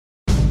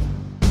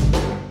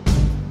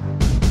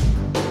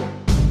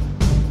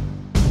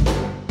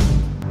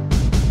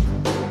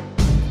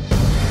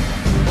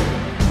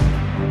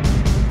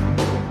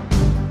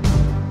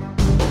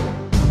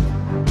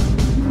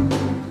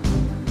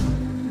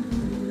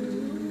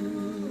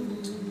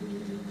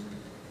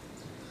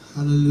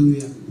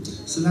Hallelujah.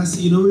 So that's,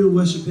 you know, we were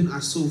worshiping, I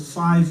saw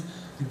 5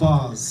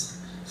 bars.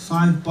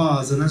 5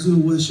 bars, and as we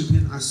were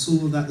worshiping, I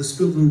saw that the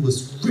Spirit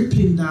was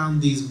ripping down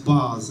these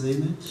bars,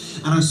 amen.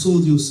 And I saw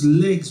those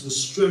legs were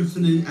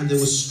strengthening, and there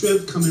was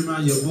strength coming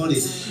around your body.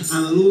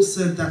 And the Lord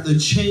said that the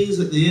chains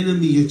that the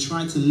enemy had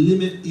tried to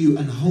limit you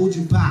and hold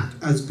you back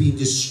has been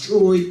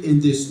destroyed in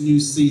this new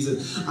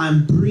season. I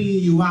am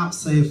bringing you out,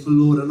 saith the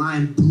Lord, and I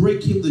am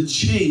breaking the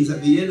chains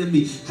that the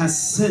enemy has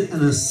sent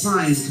and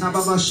assigned.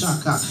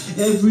 Kababashaka.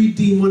 Every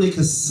demonic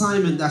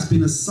assignment that's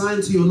been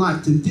assigned to your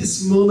life, to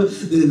this moment,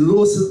 the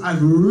Lord says,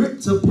 I've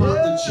ripped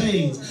apart the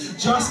chains.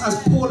 Just as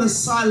Paul and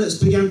Silas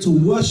began to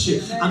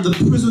worship and the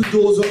prison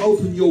doors are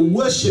open, your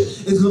worship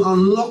is going to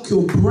unlock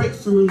your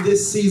breakthrough in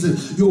this season.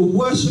 Your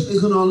worship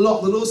is going to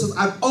unlock. The Lord says,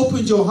 I've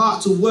opened your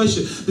heart to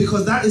worship,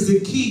 because that is the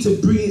key to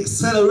bringing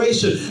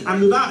acceleration.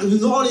 And without,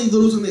 not only the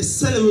Lord's going to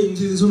accelerate,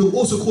 it's going to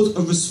also cause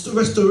a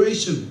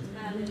restoration.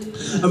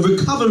 A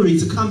recovery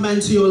to come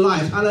into your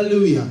life.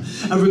 Hallelujah.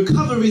 A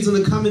recovery is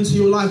going to come into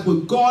your life where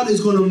God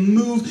is going to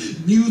move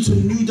you to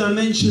new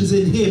dimensions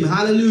in Him.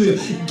 Hallelujah.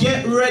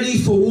 Get ready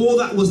for all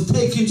that was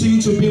taken to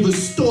you to be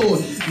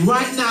restored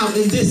right now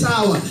in this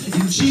hour.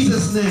 In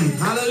Jesus' name.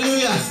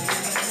 Hallelujah.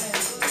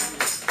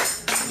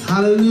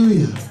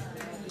 Hallelujah.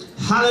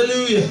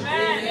 Hallelujah.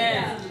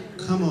 Amen.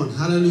 Come on.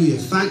 Hallelujah.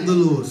 Thank the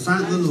Lord.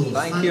 Thank the Lord.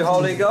 Thank you,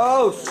 Holy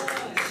Ghost.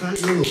 Thank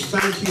the Lord.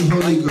 Thank you,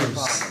 Holy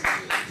Ghost.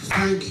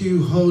 Thank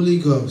you, Holy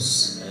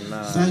Ghost.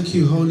 Amen. Thank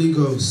you, Holy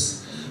Ghost.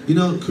 You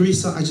know,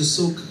 Carissa, I just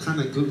saw kind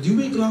of... Do you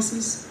wear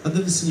glasses? I've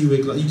never seen you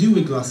wear glasses. You do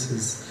wear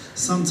glasses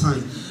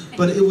sometimes.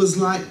 But it was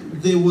like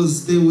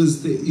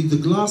the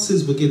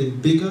glasses were getting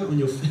bigger on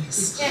your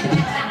face.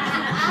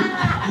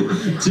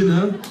 Do you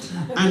know?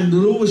 And the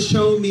Lord was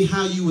showing me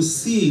how you were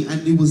seeing,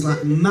 and it was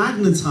like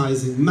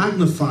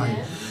magnifying.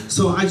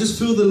 So I just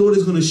feel the Lord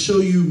is going to show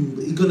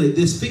you,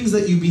 there's things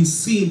that you've been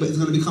seeing, but it's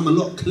going to become a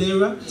lot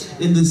clearer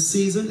in this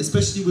season,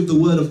 especially with the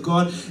Word of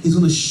God. He's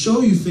going to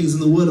show you things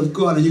in the Word of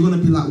God, and you're going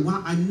to be like,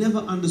 wow, I never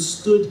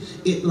understood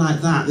it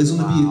like that. There's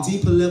going to be a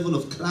deeper level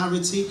of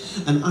clarity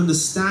and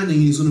understanding.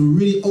 He's going to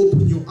really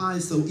open your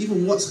eyes, so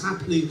even what's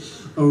happening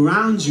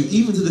around you,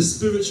 even to the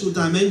spiritual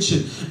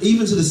dimension,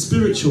 even to the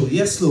spiritual,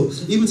 yes Lord,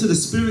 even to the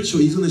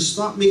spiritual, He's going to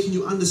start making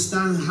you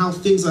understand how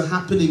things are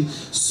happening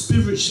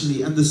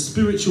spiritually, and the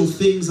spiritual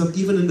things of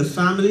even in the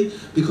family,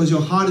 because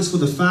your heart is for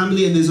the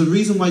family. And there's a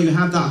reason why you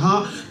have that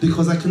heart,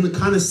 because I can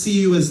kind of see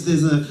you as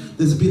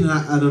there's been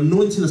an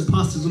anointing as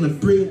pastors going to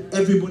bring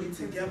everybody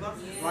together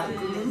like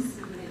glue.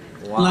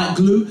 Like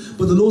glue.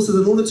 But the Lord says,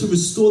 in order to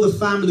restore the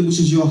family, which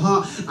is your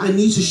heart, I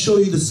need to show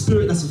you the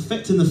spirit that's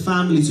affecting the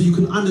family, so you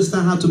can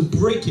understand how to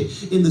break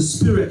it in the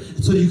spirit,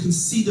 so you can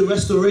see the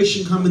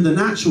restoration come in the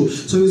natural.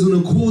 So He's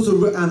going to cause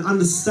an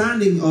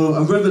understanding or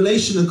a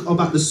revelation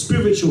about the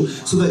spiritual,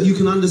 so that you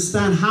can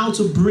understand how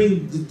to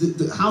bring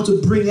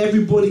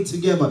everybody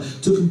together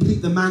to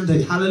complete the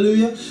mandate.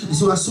 Hallelujah. And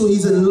so I saw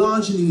He's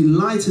enlarging,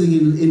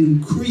 enlightening,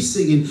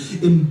 increasing,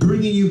 in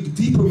bringing you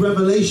deeper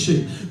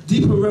revelation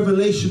in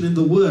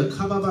the Word.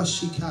 Amen.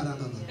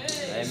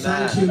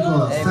 Thank you,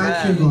 God. Amen.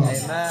 Thank you, God.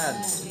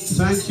 Amen.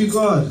 Thank you,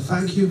 God.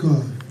 Thank you,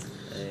 God.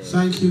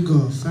 Thank you,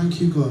 God.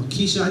 Thank you, God.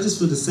 Keisha, I just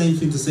feel the same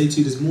thing to say to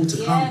you. There's more to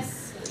come.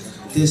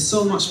 There's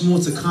so much more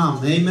to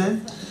come.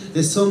 Amen.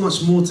 There's so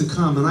much more to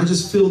come. And I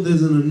just feel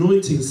there's an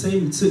anointing. It's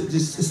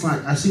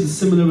like I see the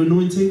similar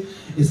anointing.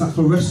 It's like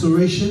for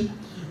restoration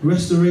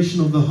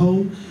of the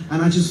home.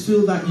 And I just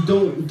feel that you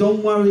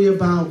don't worry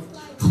about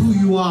who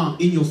you are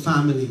in your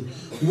family.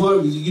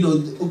 Worry, you know,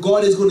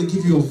 God is going to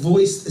give you a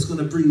voice. It's going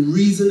to bring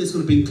reason. It's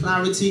going to bring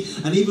clarity.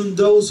 And even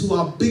those who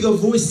are bigger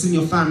voices in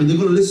your family, they're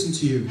going to listen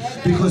to you,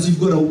 because you've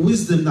got a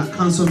wisdom that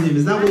comes from Him.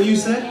 Is that what you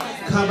said?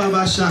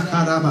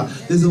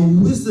 There's a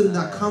wisdom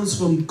that comes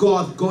from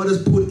God. God has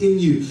put in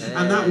you,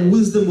 and that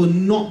wisdom will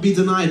not be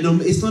denied. No,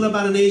 it's not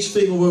about an age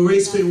thing or a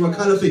race thing or a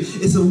color thing.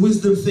 It's a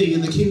wisdom thing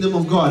in the kingdom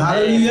of God.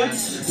 Hallelujah.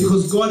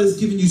 Because God has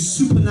given you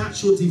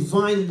supernatural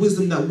divine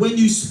wisdom, that when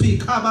you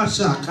speak,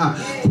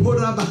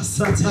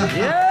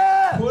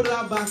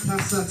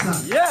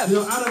 yes. You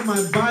know, out of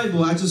my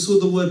Bible, I just saw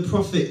the word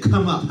prophet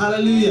come up.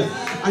 Hallelujah.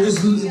 I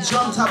just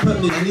jumped up at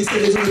me, and He said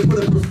He's going to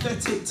put a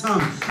prophetic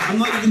tongue. I'm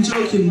not even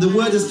joking. The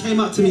word just came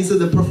up to me. He said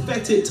the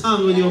prophetic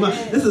tongue on your mouth.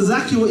 That's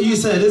exactly what you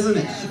said, isn't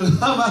it?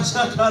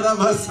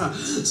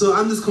 So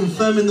I'm just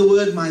confirming the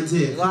word, my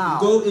dear. Wow.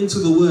 Go into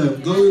the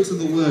word. Go into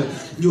the word.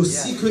 Your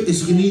secret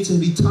is you need to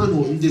be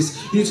tunneled in this.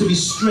 You need to be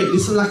straight.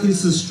 This is like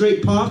this is a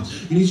straight path.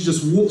 You need to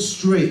just walk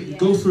straight.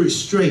 Go for it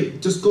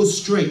straight. Just go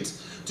straight.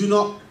 Do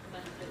not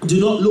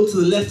look to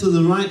the left or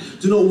the right.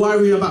 Do not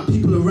worry about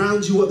people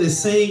around you, what they're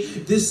saying.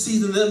 This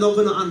season, they're not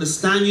going to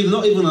understand you. They're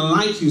not even going to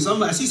like you.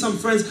 I see some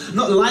friends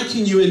not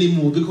liking you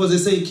anymore because they're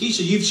saying,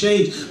 Keisha, you've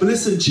changed. But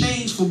listen,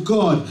 change for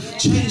God.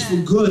 Change for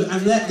good.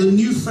 And let the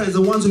new friends,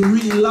 the ones who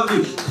really love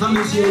you, come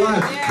into your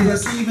life.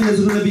 Because I see even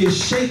there's going to be a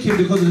shaking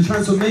because of the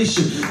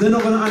transformation. They're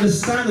not going to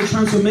understand the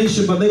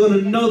transformation, but they're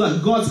going to know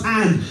that God's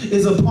hand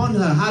is upon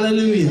her.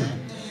 Hallelujah.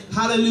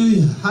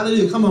 Hallelujah.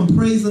 Hallelujah. Come on,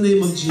 praise the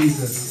name of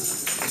Jesus.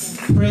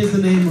 Praise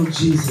the name of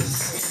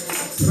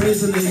Jesus.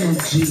 Praise the name of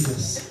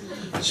Jesus.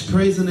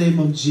 Praise the name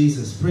of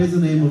Jesus. Praise the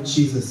name of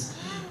Jesus.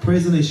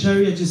 Praise the name.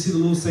 Sherry, I just see the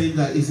Lord saying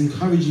that He's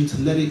encouraging you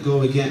to let it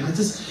go again. I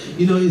just,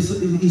 you know, He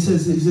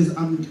says,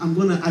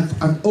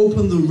 I've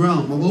opened the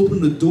realm. I've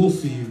opened the door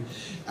for you,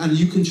 and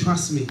you can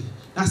trust me.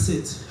 That's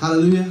it.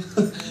 Hallelujah.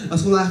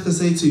 That's all I have to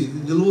say to you.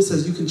 The Lord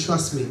says you can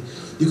trust me.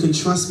 You can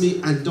trust me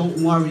and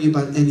don't worry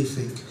about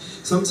anything.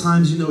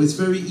 Sometimes, you know, it's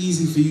very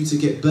easy for you to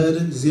get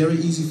burdened. It's very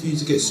easy for you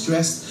to get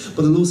stressed.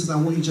 But the Lord says, I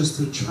want you just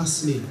to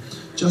trust me.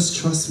 Just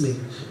trust me.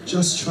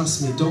 Just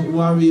trust me. Don't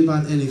worry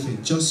about anything.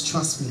 Just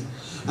trust me.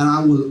 And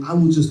I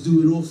will just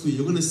do it all for you.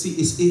 You're going to see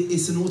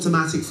it's an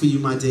automatic for you,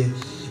 my dear.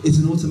 It's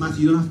an automatic.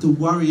 You don't have to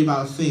worry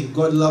about a thing.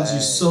 God loves you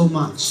so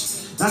much.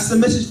 That's the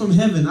message from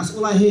heaven. That's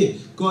all I hear.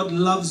 God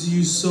loves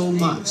you so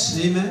much.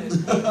 Amen.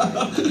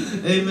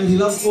 Amen. He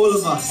loves all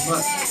of us,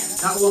 but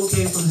that one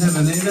came from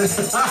heaven. Amen.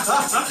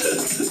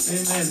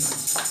 Amen.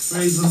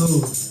 Praise the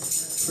Lord.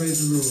 Praise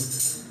the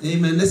Lord.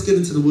 Amen. Let's get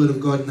into the Word of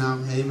God now.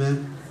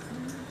 Amen.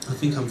 I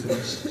think I'm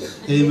finished.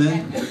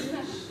 Amen.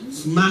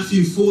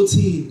 Matthew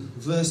 14,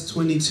 verse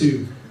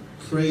 22.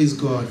 Praise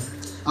God.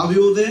 Are we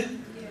all there?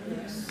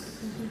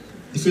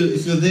 If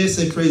you're there,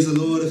 say praise the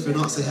Lord. If you're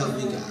not, say help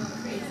me God.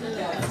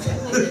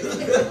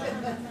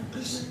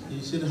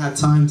 You should have had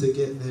time to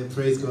get there.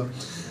 Praise God.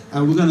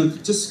 And we're going to,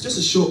 just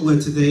a short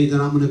word today,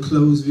 then I'm going to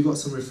close. We've got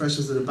some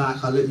refreshments in the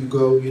back. I'll let you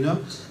go, you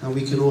know, and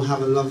we can all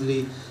have a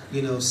lovely,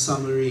 you know,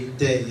 summery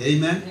day.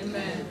 Amen?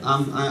 Amen.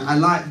 I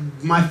like,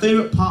 my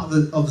favorite part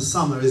of the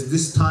summer is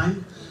this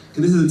time.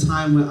 Because this is a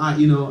time where I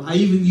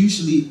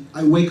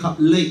wake up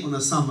late on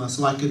the summer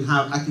so I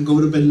can go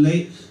to bed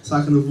late so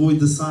I can avoid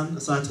the sun.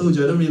 So I told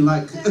you I don't really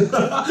like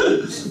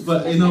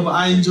but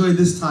I enjoy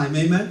this time.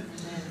 Amen.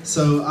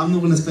 So I'm not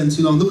going to spend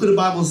too long. Look what the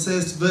Bible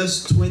says,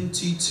 verse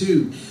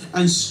 22.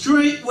 And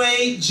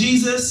straightway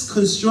Jesus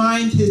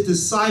constrained his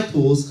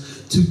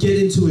disciples to get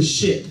into a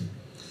ship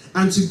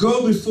and to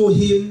go before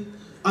him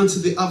unto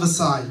the other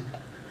side,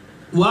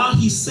 while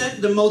he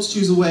sent the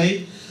multitudes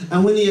away.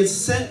 And when he had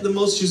sent the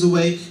multitudes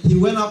away, he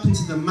went up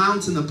into the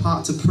mountain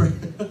apart to pray.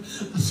 I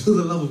feel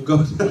the love of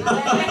God.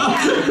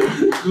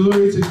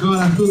 Glory to God.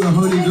 I feel the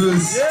Holy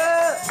Ghost.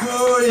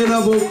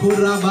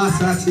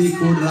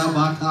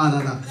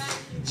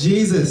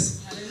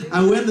 Jesus.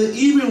 And when the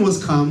evening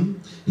was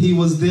come, he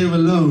was there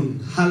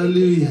alone.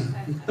 Hallelujah.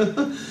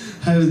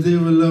 He was there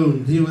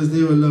alone. He was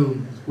there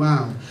alone.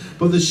 Wow.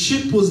 But the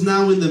ship was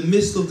now in the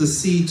midst of the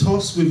sea,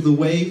 tossed with the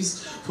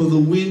waves, for the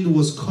wind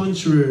was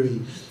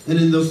contrary. And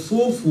in the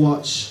fourth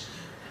watch,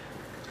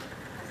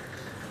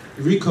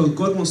 Rico,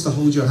 God wants to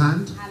hold your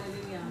hand.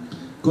 Hallelujah.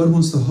 God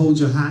wants to hold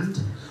your hand.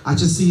 I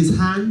just see his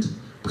hand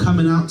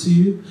coming out to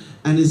you.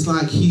 And it's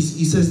like he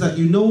says that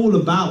you know all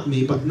about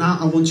me, but now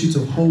I want you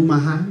to hold my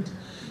hand.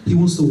 He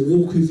wants to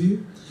walk with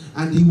you.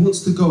 And he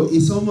wants to go.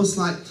 It's almost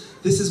like,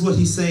 this is what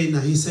he's saying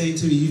now. He's saying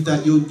to you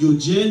that your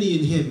journey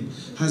in him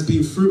has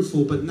been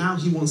fruitful, but now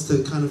he wants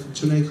to kind of,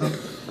 Chune, come,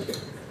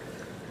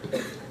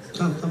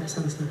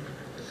 stand.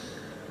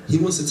 He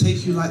wants to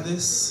take you like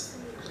this.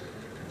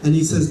 And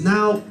he says,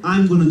 now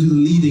I'm going to do the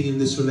leading in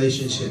this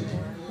relationship.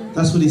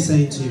 That's what he's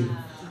saying to you.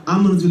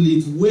 I'm going to do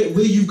lead.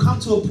 Where you come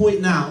to a point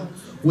now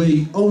where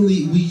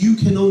you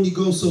can only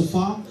go so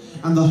far,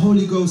 and the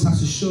Holy Ghost has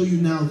to show you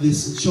now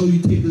this, show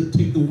you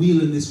take the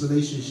wheel in this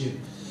relationship.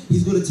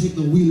 He's going to take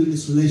the wheel in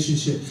this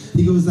relationship.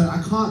 He goes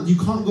that you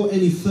can't go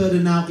any further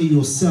now in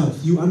yourself.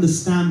 You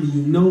understand me,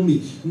 you know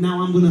me.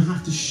 Now I'm going to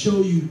have to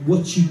show you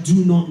what you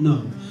do not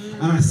know.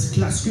 And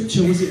that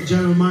scripture, was it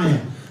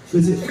Jeremiah?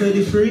 Was it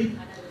 33?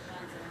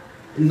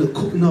 No,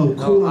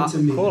 call unto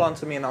me. Call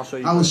unto me and I'll show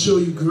you. I will show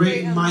you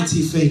great and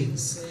mighty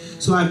things.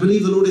 So I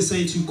believe the Lord is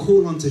saying to you,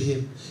 call unto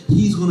him.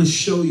 He's going to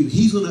show you.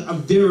 He's going to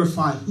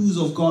verify who's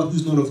of God,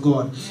 who's not of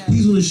God.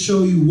 He's going to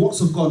show you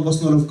what's of God,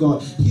 what's not of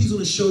God. He's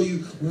going to show you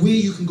where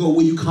you can go,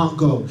 where you can't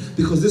go.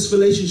 Because this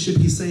relationship,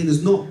 he's saying,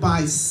 is not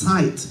by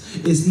sight.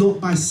 It's not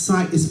by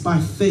sight, it's by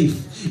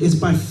faith. It's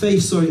by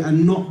faith,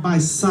 and not by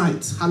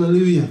sight.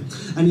 Hallelujah.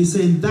 And he's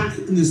saying that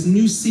in this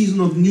new season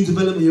of new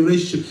development in your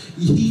relationship,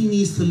 he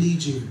needs to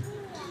lead you.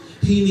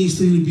 He needs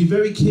to be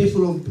very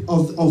careful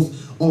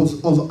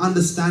of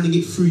understanding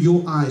it through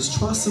your eyes.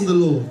 Trust in the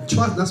Lord.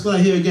 Trust. That's what I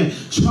hear again.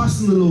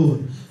 Trust in the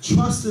Lord.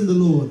 Trust in the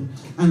Lord.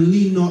 And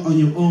lean not on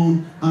your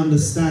own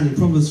understanding.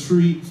 Proverbs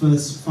 3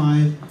 verse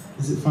 5.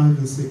 Is it 5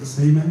 and 6?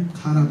 Amen.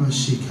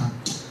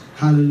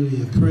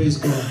 Hallelujah. Praise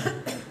God.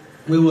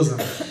 Where was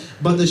I?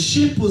 But the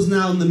ship was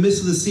now in the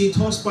midst of the sea,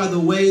 tossed by the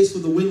waves, for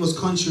the wind was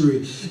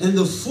contrary. In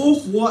the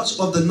fourth watch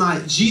of the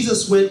night,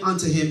 Jesus went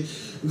unto him,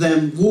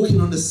 them walking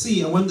on the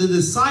sea. And when the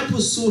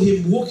disciples saw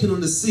him walking on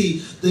the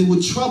sea, they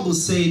were troubled,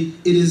 saying,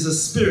 it is a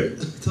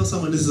spirit. Tell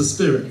someone this is a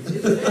spirit.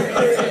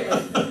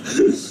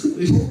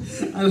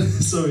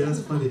 Sorry,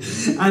 that's funny.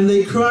 And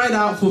they cried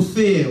out for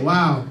fear.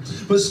 Wow.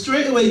 But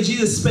straightway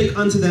Jesus spake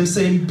unto them,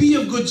 saying, be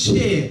of good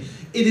cheer.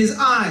 It is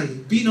I,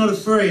 be not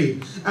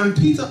afraid. And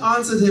Peter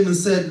answered him and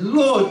said,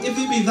 Lord, if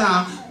it be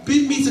thou,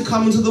 bid me to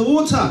come into the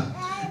water.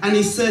 And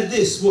he said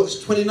this,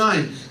 watch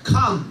 29,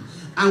 come.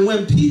 And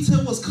when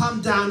Peter was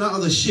come down out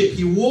of the ship,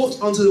 he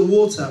walked onto the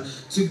water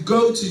to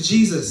go to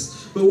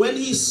Jesus. But when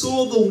he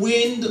saw the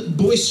wind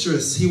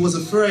boisterous, he was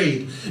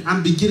afraid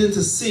and beginning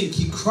to sink.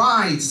 He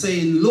cried,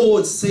 saying,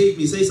 Lord, save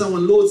me. Say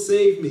someone, Lord,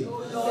 save me.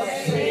 Lord,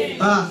 save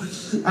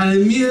me.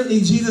 And immediately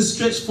Jesus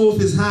stretched forth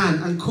his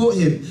hand and caught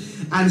him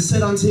and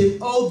said unto him,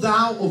 O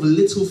thou of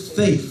little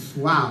faith.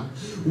 Wow.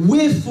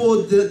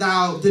 Wherefore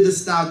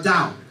didst thou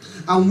doubt?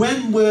 And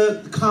when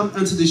were come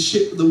unto the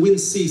ship, the wind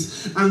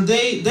ceased. And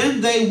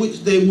they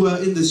which they were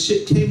in the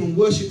ship came and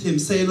worshipped him,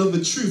 saying, Of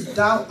a truth,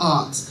 thou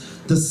art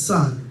the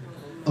Son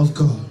of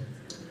God.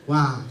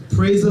 Wow.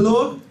 Praise the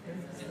Lord.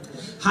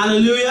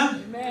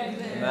 Hallelujah. Amen.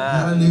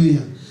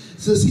 Hallelujah.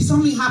 So see,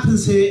 something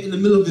happens here in the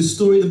middle of this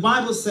story. The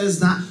Bible says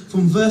that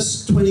from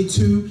verse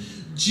 22,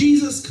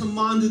 Jesus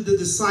commanded the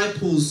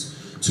disciples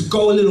to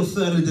go a little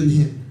further than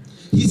him.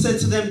 He said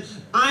to them,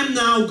 I'm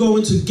now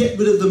going to get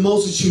rid of the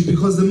multitude,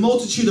 because the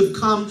multitude have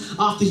come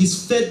after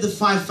he's fed the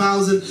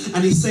 5,000,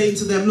 and he's saying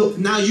to them, look,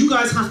 now you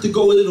guys have to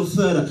go a little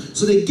further.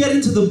 So they get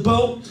into the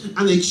boat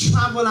and they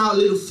travel out a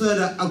little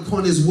further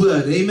upon his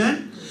word.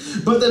 Amen.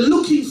 But they're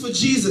looking for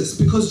Jesus,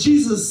 because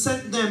Jesus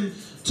sent them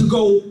to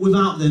go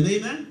without them.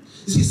 Amen.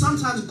 You see,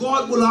 sometimes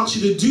God will ask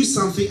you to do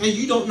something and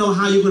you don't know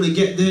how you're going to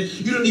get there.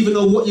 You don't even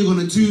know what you're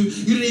going to do.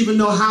 You don't even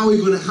know how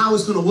it's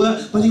going to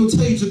work. But he will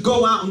tell you to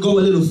go out and go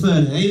a little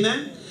further.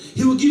 Amen.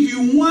 He will give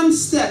you one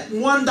step,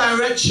 one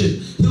direction.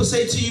 He'll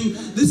say to you,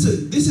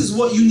 listen, this is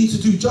what you need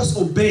to do. Just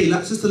obey.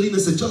 Like Sister Lena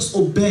said, just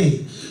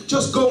obey.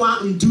 Just go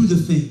out and do the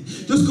thing.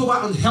 Just go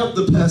out and help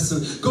the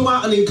person. Go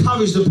out and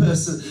encourage the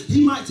person.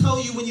 He might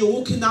tell you when you're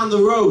walking down the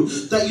road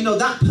that, you know,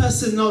 that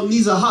person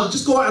needs a hug.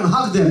 Just go out and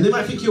hug them. They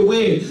might think you're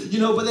weird,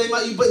 you know, but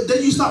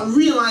then you start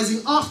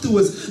realizing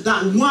afterwards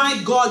that why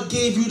God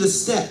gave you the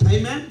step.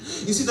 Amen?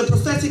 You see, the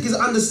prophetic is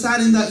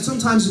understanding that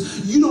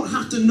sometimes you don't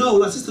have to know.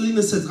 Like Sister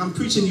Lena said,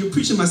 you're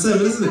preaching my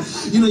sermon, isn't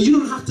it? You know, you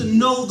don't have to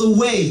know the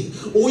way.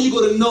 All you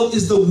got to know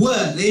is the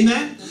word.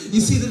 Amen? You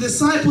see, the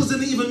disciples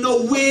didn't even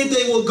know where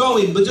they were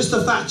going, but just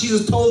the fact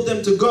Jesus told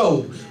them to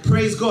go.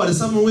 Praise God. Is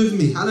someone with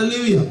me?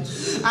 Hallelujah.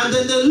 And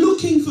then they're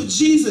looking for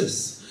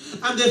Jesus,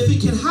 and they're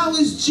thinking, how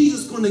is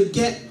Jesus going to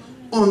get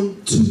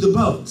onto the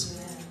boat?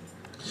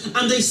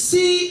 And they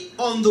see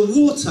on the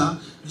water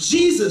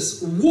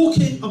Jesus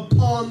walking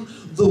upon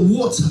the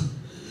water,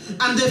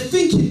 and they're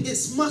thinking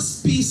it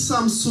must be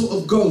some sort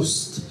of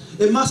ghost.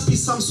 It must be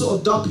some sort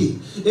of duppy.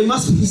 It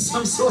must be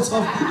some sort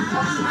of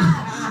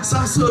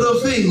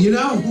thing, you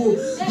know?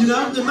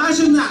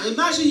 Imagine that.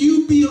 Imagine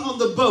you being on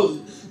the boat.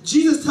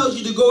 Jesus tells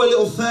you to go a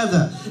little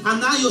further,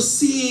 and now you're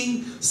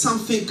seeing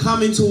something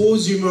coming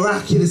towards you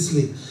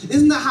miraculously.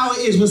 Isn't that how it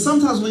is?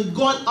 When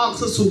God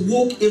asks us to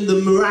walk in the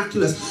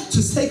miraculous,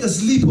 to take a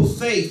leap of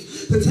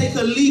faith, to take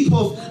a leap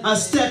of a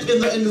step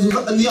in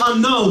the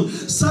unknown,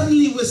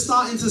 suddenly we're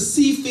starting to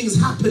see things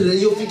happen, and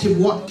you're thinking,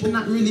 what, can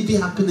that really be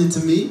happening to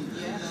me?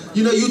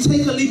 You know, you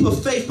take a leap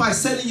of faith by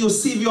sending your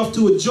CV off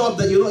to a job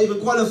that you're not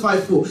even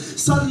qualified for.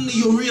 Suddenly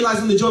you're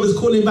realizing the job is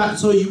calling back,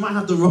 so you might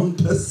have the wrong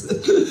person.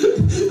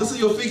 That's what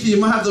you're thinking, you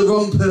might have the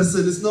wrong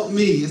person. It's not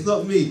me, it's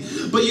not me.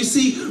 But you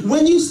see,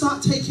 when you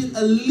start taking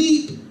a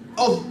leap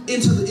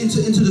into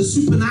the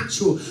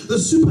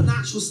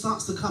supernatural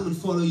starts to come and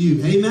follow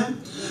you. Amen?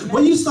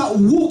 When you start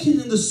walking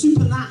in the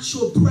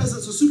supernatural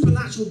presence, the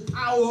supernatural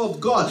power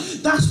of God,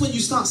 that's when you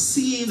start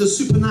seeing the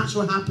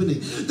supernatural happening.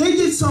 They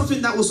did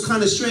something that was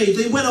kind of strange.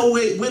 They went off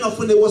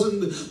when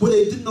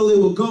they didn't know they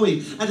were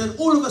going. And then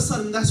all of a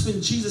sudden, that's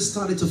when Jesus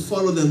started to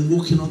follow them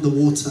walking on the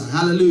water.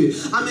 Hallelujah.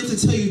 I'm meant to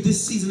tell you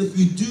this season, if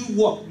you do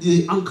what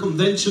the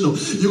unconventional,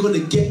 you're going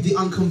to get the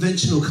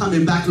unconventional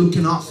coming back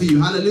looking out for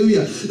you.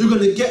 Hallelujah. You're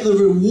going to get the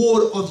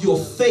reward of your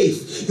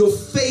faith. Your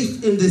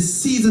faith in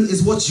this season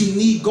is what you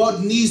need.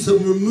 God needs to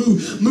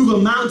move a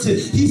mountain.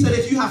 He said,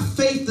 if you have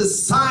faith the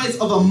size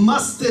of a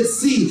mustard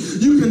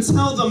seed, you can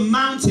tell the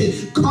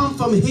mountain, come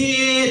from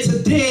here to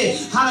there.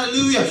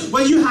 Hallelujah.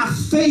 When you have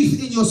faith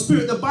in your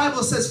spirit, the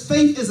Bible says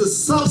faith is a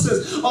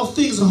substance of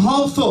things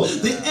hopeful,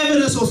 the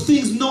evidence of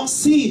things not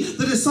seen.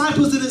 The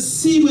disciples didn't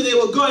see where they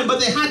were going, but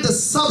they had the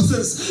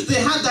substance.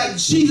 They had that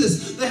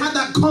Jesus. They had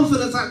that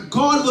confidence that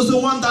God was the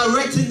one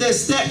directing their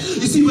step.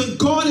 You see, when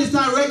God is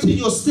directing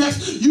your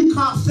steps, you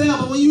can't fail.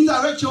 But when you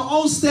direct your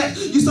own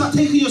steps, you start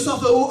taking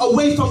yourself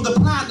away from the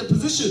plan, the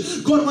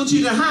position God wants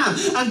you to have.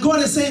 And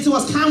God is saying to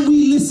us, can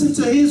we listen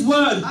to his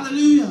word?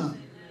 Hallelujah.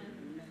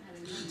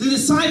 The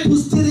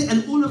disciples did it,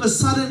 and all of a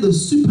sudden the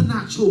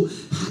supernatural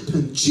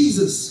happened.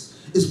 Jesus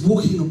is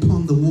walking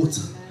upon the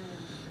water.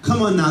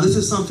 Come on now, this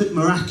is something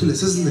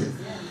miraculous, isn't it?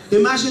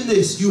 Imagine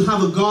this, you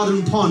have a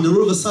garden pond, and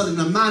all of a sudden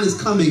a man is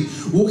coming,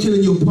 walking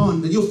in your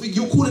pond, and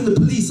you're calling the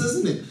police,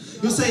 isn't it?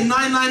 You're saying,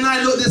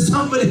 999, look, there's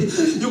somebody.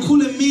 You're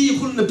calling me, you're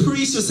calling the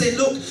priest, you're saying,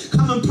 look,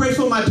 come and pray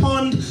for my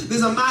pond.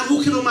 There's a man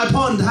walking on my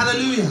pond,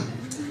 hallelujah.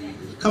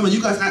 Come on,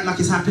 you guys act like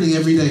it's happening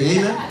every day,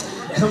 amen?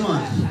 Come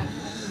on.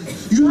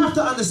 You have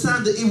to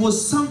understand that it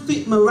was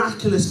something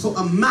miraculous for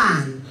a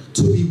man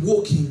to be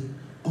walking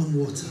on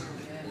water.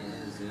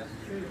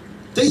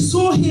 They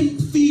saw him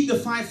feed the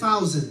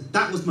 5,000.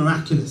 That was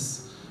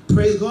miraculous.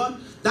 Praise God.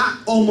 That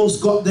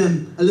almost got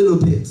them a little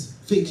bit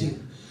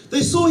thinking.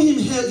 They saw him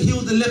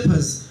heal the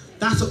lepers.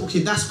 That's okay.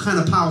 That's kind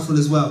of powerful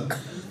as well.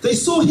 They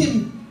saw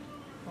him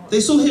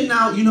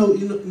now,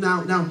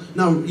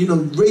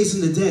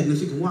 raising the dead, and they're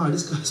thinking, wow,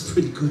 this guy's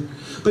pretty good.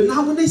 But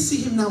now when they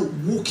see him now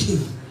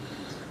walking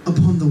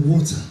upon the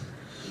water,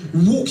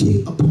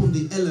 walking upon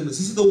the elements.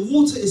 You see, the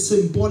water is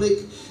symbolic,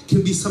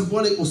 can be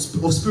symbolic or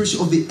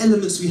spiritual of the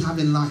elements we have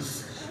in life.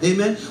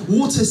 Amen.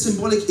 Water is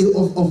symbolic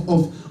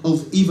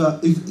of either,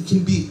 it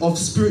can be of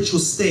spiritual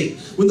state.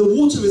 When the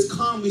water is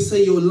calm, we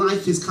say your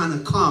life is kind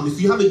of calm. If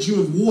you have a dream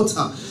of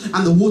water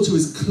and the water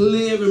is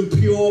clear and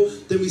pure,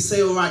 then we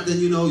say, all right, then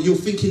you're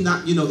thinking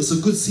that it's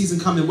a good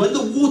season coming. When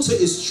the water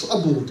is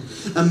troubled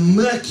and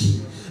murky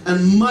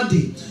and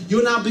muddy,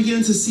 you're now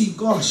beginning to see,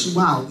 gosh,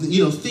 wow,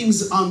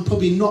 things are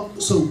probably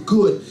not so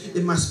good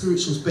in my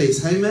spiritual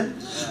space. Amen.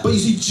 But you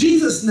see,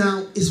 Jesus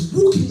now is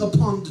walking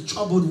upon the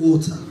troubled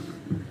water.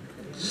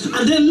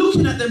 And they're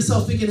looking at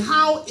themselves thinking,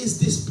 how is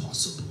this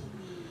possible?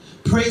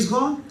 Praise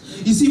God.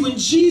 You see, when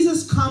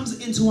Jesus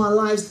comes into our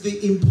lives, the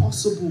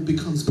impossible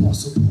becomes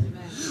possible.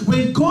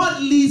 When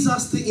God leads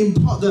us, the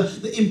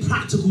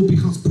impractical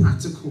becomes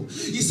practical.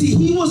 You see,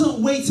 he wasn't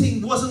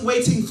waiting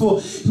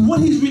for, what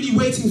he's really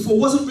waiting for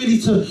wasn't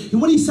really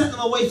what he sent them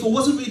away for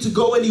wasn't really to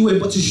go anywhere,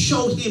 but to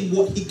show him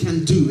what he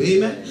can do.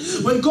 Amen.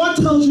 When God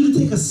tells you to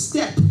take a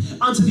step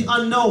unto the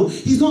unknown,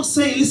 he's not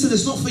saying, listen,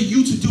 it's not for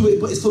you to do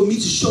it, but it's for me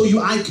to show you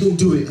I can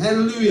do it.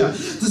 Hallelujah.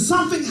 There's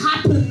something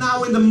happened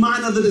now in the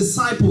mind of the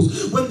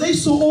disciples when they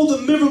saw all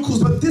the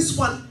miracles, but this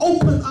one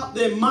opened up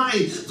their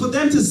mind for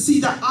them to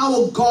see that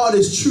our God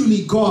is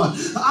truly God.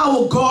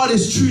 Our God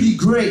is truly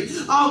great.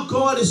 Our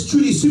God is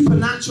truly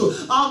supernatural.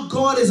 Our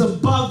God is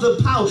above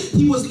the power.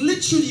 He was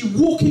literally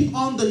walking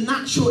on the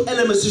natural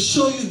elements to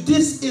show you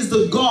this is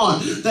the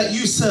God that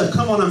you serve.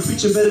 Come on, I'm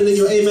preaching better than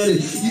your amen. You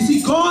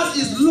see, God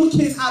is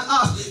looking at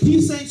us.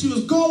 He's saying to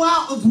us, go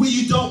out of where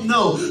you don't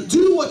know.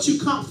 Do what you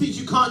can't think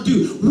you can't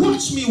do.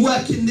 Watch me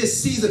work in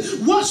this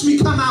season. Watch me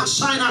come out,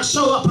 shine out,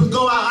 show up and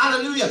go out.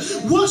 Hallelujah.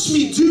 Watch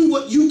me do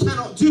what you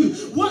cannot do.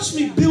 Watch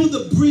me build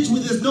a bridge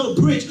where there's no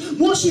bridge.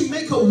 Watch me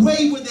make a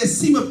way where there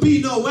seem to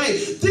be no way.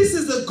 This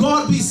is the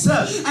God we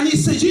serve. And he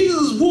said, Jesus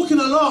was walking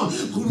along,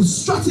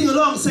 strutting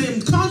along,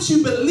 saying, can't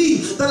you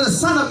believe that the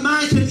Son of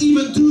Man can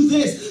even do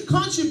this?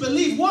 Can't you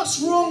believe?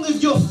 What's wrong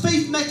with your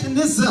faith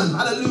mechanism?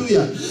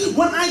 Hallelujah.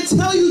 When I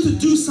tell you to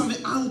do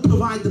something, I will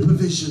provide the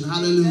provision.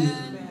 Hallelujah.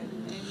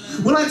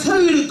 When I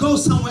tell you to go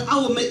somewhere, I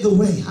will make the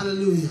way.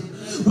 Hallelujah.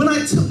 When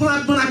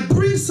I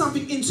bring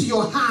something into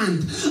your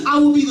hand, I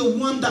will be the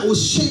one that will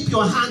shape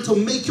your hand to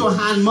make your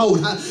hand mold,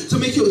 to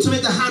make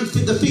the hand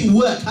fit the thing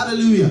work.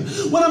 Hallelujah.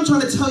 What I'm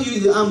trying to tell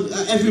you,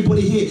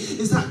 everybody here,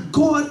 is that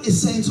God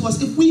is saying to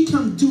us, if we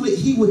can do it,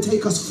 he will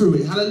take us through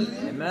it.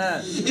 Hallelujah.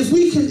 Amen. If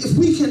we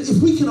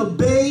can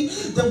obey,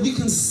 then we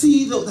can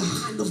see the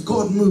hand of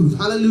God move.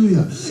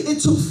 Hallelujah. It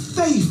took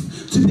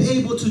faith to be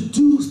able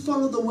to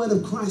follow the word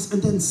of Christ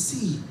and then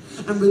see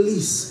and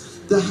release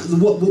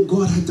what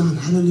God had done.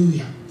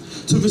 Hallelujah.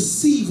 To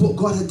receive what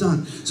God had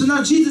done. So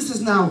now Jesus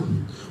is now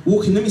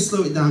walking. Let me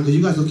slow it down because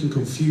you guys are looking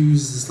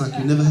confused. It's like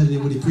you've never heard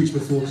anybody preach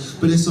before,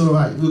 but it's all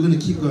right. We're going to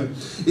keep going.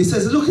 It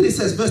says, look at it,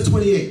 says, verse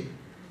 28.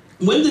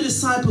 When the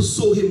disciples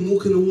saw him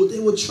walking on water, they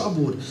were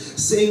troubled,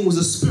 saying it was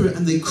a spirit,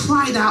 and they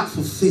cried out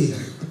for fear.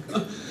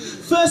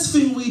 First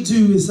thing we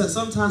do is that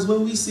sometimes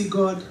when we see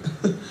God,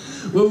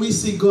 when we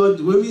see God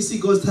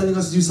telling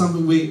us to do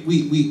something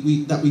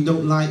that we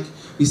don't like,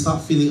 we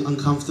start feeling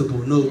uncomfortable.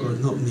 No, God,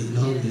 not me,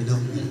 not me,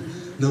 not me,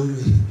 not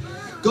me.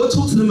 Go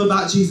talk to them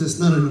about Jesus.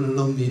 No,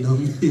 not me, not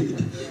me.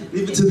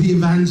 Leave it to the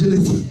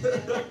evangelist.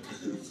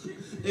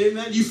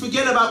 Amen. You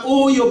forget about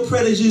all your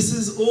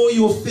prejudices, all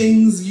your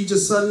things. You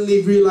just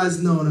suddenly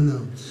realize, no.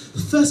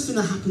 The first thing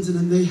that happened to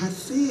them, they had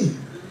fear.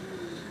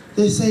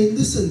 They're saying,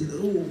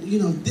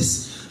 listen,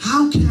 this.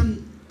 How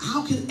can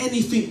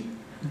anything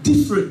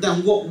different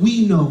than what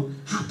we know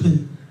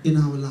happen in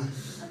our life?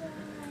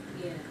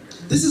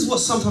 This is what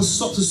sometimes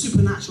stops the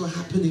supernatural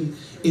happening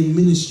in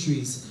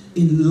ministries,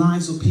 in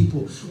lives of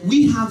people.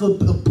 We have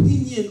an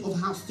opinion of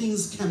how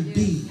things can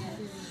be,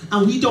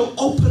 and we don't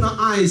open our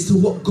eyes to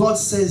what God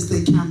says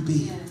they can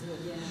be.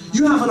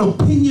 You have an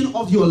opinion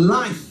of your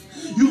life.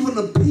 You have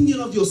an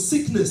opinion of your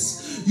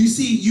sickness. You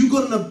see, you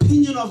got an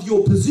opinion of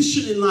your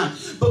position in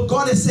life. But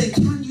God is saying,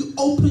 can you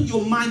open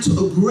your mind to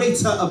a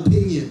greater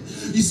opinion?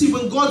 You see,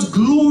 when God's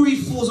glory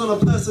falls on a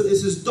person,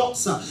 it's his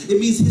doxa. It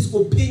means his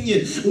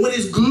opinion. And when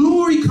his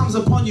glory comes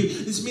upon you,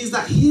 this means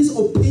that his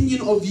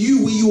opinion of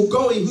you, where you're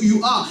going, who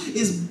you are,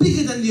 is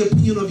bigger than the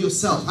opinion of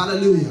yourself.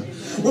 Hallelujah.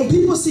 When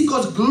people see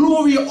God's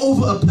glory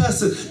over a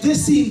person, they're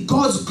seeing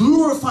God's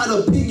glorified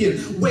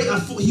opinion. Wait, I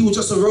thought he was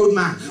just a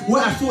roadman.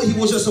 Wait, I thought he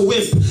was just a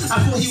wimp.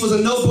 I thought he was a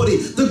nobody.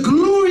 The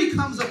glory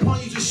comes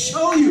upon you to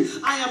show you,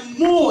 I am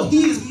more.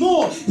 He is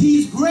more. He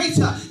is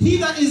greater. He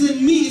that is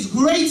in me is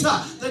greater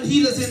than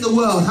he that's in the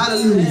world.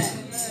 Hallelujah.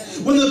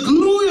 When the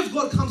glory of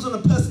God comes on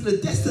a person, the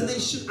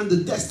destination and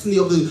the destiny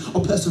of a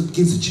person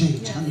begins to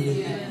change.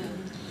 Hallelujah.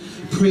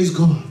 Praise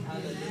God.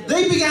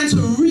 They began to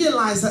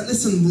realize that,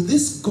 listen,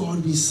 this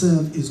God we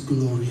serve is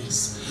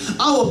glorious.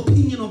 Our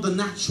opinion of the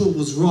natural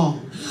was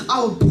wrong.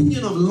 Our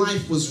opinion of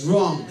life was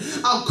wrong.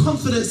 Our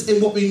confidence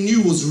in what we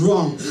knew was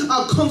wrong.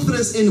 Our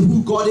confidence in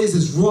who God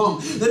is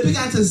wrong. They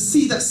began to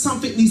see that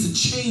something needs to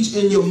change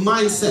in your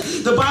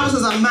mindset. The Bible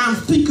says, a man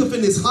thinketh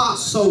in his heart,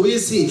 so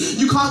is he.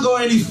 You can't go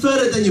any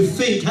further than you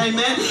think,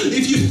 amen?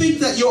 If you think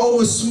that you're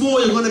always small,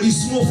 you're going to be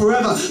small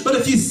forever. But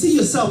if you see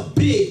yourself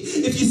big,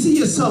 if you see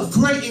yourself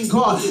great in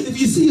God, if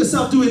you see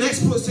yourself doing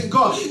exploits in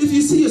God, if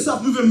you see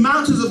yourself moving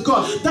mountains of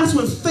God, that's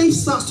when faith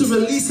starts to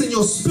release in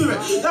your spirit.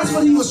 That's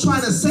what he was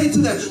trying to say to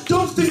them.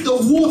 Don't think the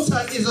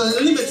water is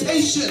a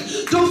limitation.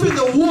 Don't think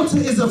the water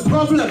is a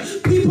problem.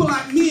 People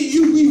like me and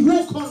you, we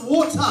walk on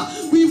water.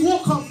 We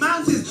walk on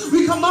mountains.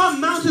 We command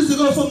mountains to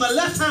go from the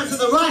left hand to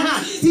the right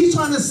hand. He's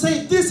trying to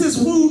say, this is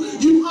who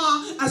you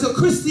are as a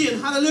Christian.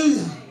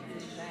 Hallelujah.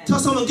 Tell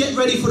someone, get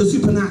ready for the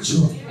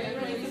supernatural.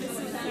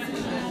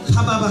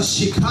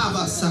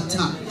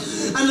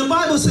 And the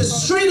Bible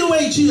says, straight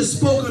away Jesus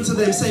spoke unto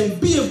them, saying,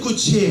 be of good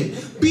cheer.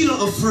 Be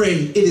not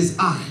afraid. It is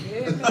I.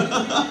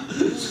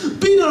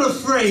 Be not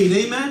afraid,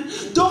 amen.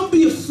 Don't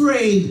be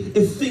afraid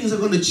if things are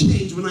going to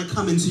change when I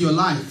come into your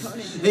life.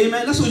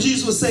 Amen. That's what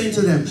Jesus was saying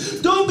to them.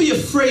 Don't be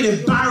afraid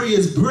if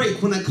barriers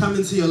break when I come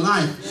into your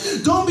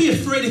life. Don't be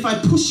afraid if I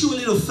push you a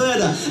little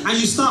further and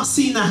you start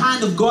seeing the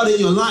hand of God in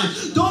your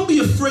life. Don't be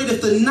afraid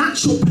if the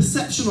natural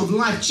perception of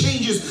life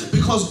changes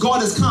because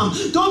God has come.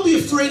 Don't be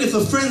afraid if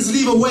the friends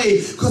leave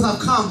away because I've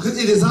come, because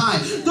it is I.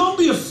 Don't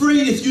be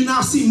afraid if you now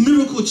see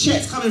miracle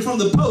checks coming from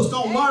the post.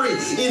 Don't worry,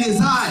 it is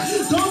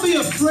I. Don't be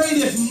afraid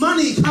if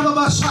money,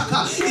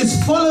 kababashaka, is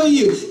following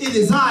you. It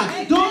is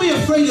I. Don't be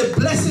afraid if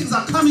blessings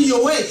are coming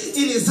your way.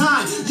 It is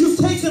I. You've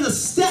taken a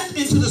step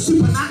into the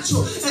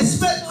supernatural.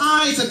 Expect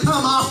I to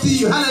come after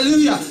you.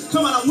 Hallelujah.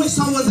 Come on, I wish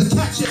someone to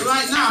catch it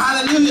right now.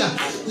 Hallelujah.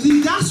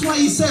 See, that's why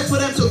he said for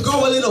them to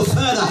go a little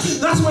further.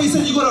 That's why he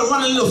said you got to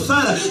run a little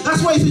further.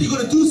 That's why he said you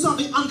got to do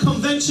something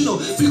unconventional,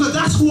 because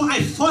that's who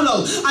I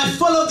follow. I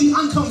follow the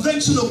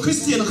unconventional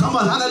Christian. Come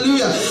on,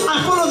 hallelujah.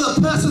 I follow the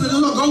person that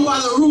does not go by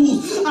the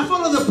rules. I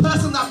follow the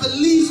person that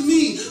believes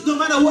me no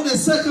matter what the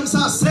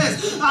circumstance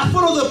says. I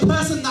follow the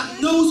person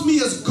that knows me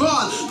as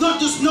God,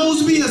 not just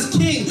knows me as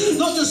king,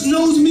 not just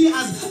knows me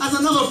as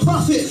another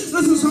prophet.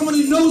 Listen,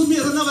 somebody knows me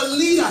as another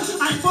leader.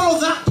 I follow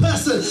that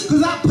person,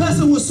 because that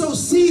person will sow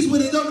seeds when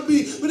they don't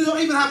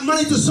even have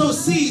money to sow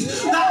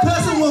seeds. That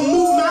person will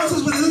move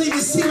mountains when they don't even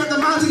seem like the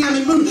mountain can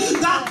be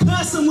moved. That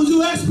person will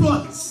do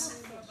exploits.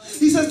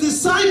 He says,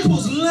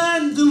 disciples,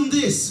 learn them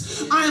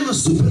this. I am a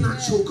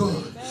supernatural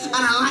God, and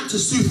I like to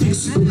do things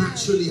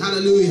supernaturally.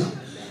 Hallelujah.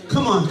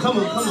 Come on, come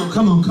on, come on,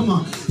 come on, come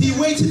on. He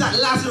waited that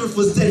Lazarus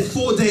was dead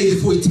 4 days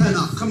before he turned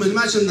up. Come on,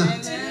 imagine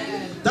that.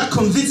 That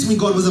convinced me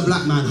God was a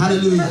black man.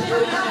 Hallelujah.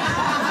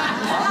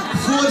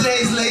 4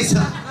 days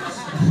later.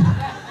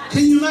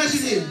 Can you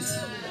imagine him?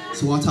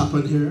 So what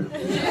happened here?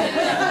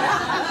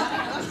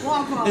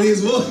 And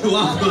he's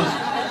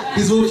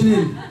walking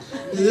in.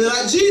 And they're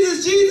like,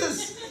 Jesus,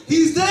 Jesus,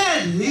 he's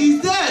dead,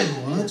 he's dead.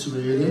 What,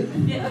 really?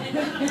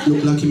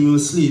 Look like he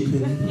was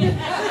sleeping.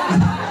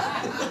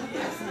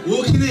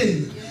 Walking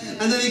in.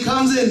 And then he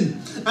comes in,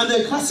 and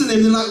they're cussing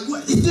him. They're like,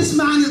 what? If this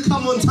man had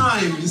come on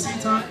time, you see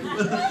time?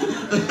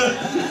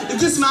 If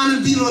this man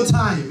had been on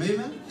time,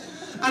 amen?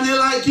 And they're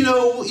like, you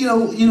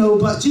know,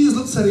 but Jesus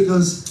looks at it and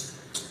goes,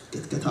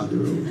 get out of the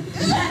room.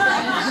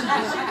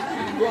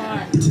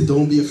 He said,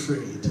 don't be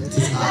afraid. It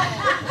is I.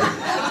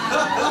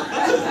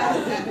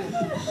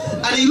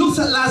 And he looks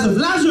at Lazarus.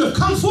 Lazarus,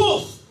 come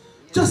forth.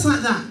 Just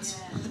like that.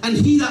 And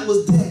he that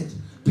was dead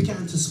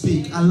began to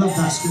speak. I love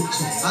that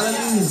scripture.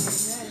 Hallelujah.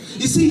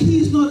 You see,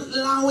 he's not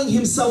allowing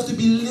himself to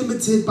be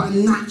limited by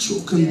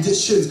natural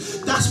conditions.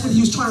 That's what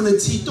he was trying to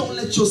teach. Don't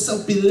let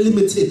yourself be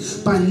limited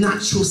by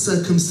natural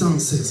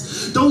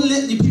circumstances. Don't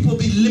let the people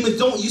be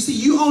limited. You see,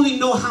 you only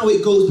know how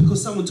it goes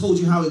because someone told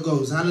you how it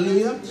goes.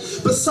 Hallelujah.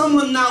 But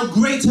someone now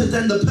greater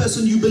than the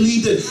person you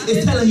believed in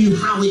is telling you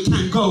how it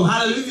can go.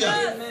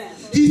 Hallelujah.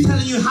 He's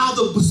telling you how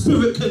the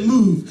Spirit can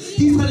move.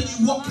 He's telling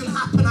you what can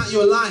happen at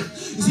your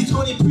life. You see,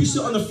 Tony preached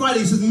it on the Friday.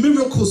 He says,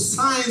 miracles,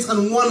 signs,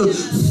 and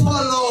wonders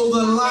follow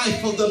the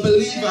life of the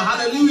believer.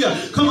 Hallelujah.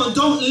 Come on,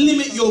 don't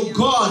limit your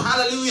God.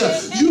 Hallelujah.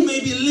 You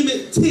may be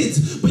limited,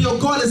 but your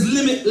God is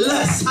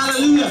limitless.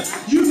 Hallelujah.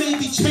 You may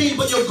be chained,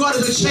 but your God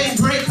is a chain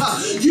breaker.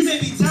 You may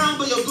be down,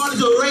 but your God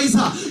is a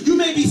raiser. You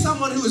may be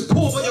someone who is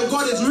poor, but your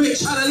God is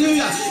rich.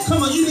 Hallelujah.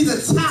 Come on, you need to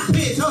tap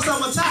in. Tell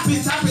someone, tap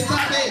in, tap in,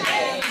 tap in.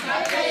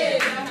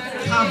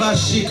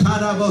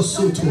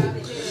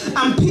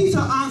 And Peter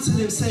answered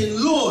him, saying,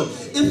 Lord,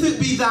 if it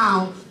be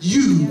thou,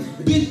 you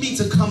bid me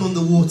to come on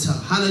the water.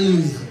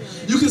 Hallelujah.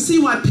 You can see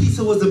why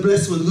Peter was the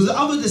blessed one, because the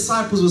other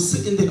disciples were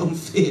sitting there on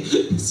fear.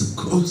 It's a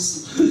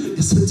ghost.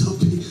 It's a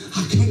topic.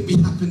 How can it be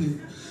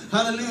happening?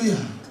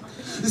 Hallelujah.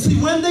 You see,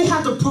 when they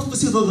had the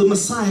prophecy of the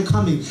Messiah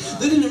coming,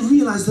 they didn't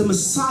realize the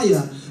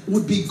Messiah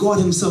would be God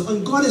himself.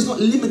 And God is not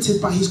limited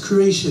by his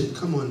creation.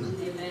 Come on now.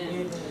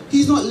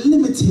 He's not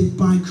limited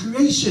by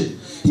creation.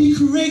 He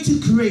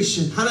created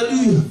creation.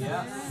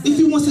 Hallelujah. If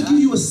he wants to give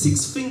you a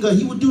sixth finger,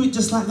 he will do it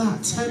just like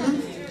that.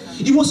 Amen.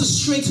 He wants to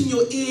straighten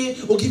your ear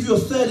or give you a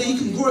third ear. He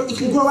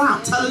can grow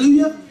out.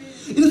 Hallelujah.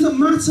 It doesn't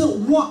matter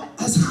what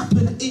has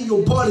happened in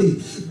your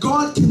body.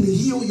 God can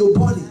heal your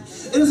body.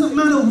 It doesn't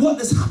matter what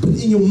has happened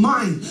in your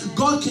mind.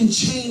 God can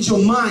change your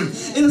mind.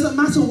 It doesn't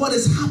matter what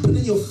has happened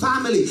in your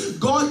family.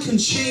 God can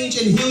change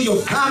and heal your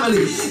family.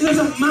 It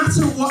doesn't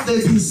matter what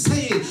they've been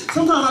saying.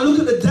 Sometimes I look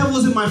at the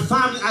devils in my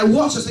family. I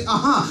watch. I say,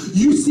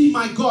 you see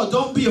my God.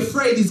 Don't be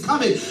afraid. He's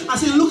coming. I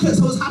say, look at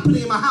what's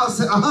happening in my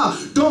house. I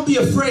say, don't be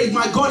afraid.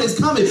 My God is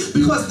coming.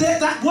 Because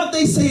what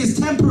they say is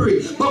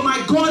temporary. But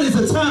my God is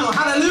eternal.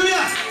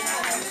 Hallelujah.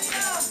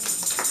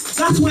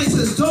 That's why it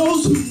says,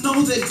 those who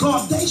know their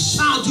God, they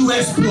shall do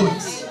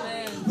exploits.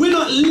 We're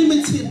not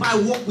limited by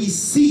what we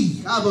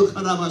see. Come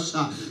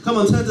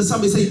on, turn to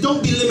somebody and say,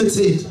 don't be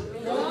limited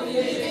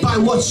by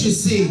what you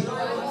see.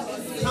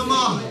 Come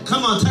on,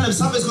 tell them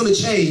something's going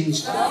to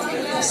change.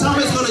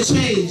 Something's going to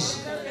change.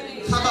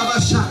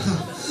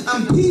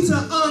 And Peter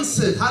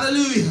answered,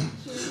 hallelujah.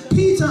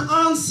 Peter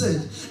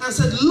answered and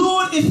said,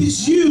 Lord, if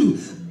it's you,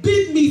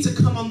 bid me to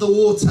come on the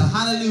water.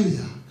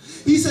 Hallelujah.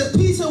 He said,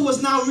 Peter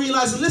was now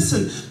realizing,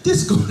 listen,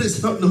 this God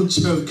is not no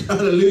joke.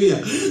 Hallelujah.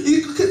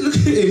 Look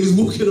at him, he's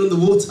walking on the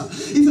water.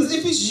 He says,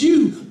 if it's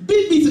you,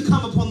 bid me to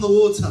come upon the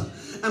water.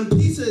 And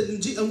Peter,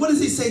 and what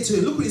does he say to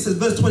him? Look what he says,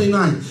 verse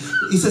 29.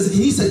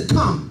 He said,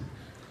 come.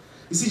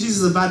 You see, Jesus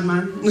is a bad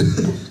man.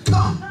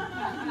 Come.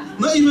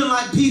 Not even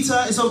like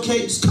Peter, it's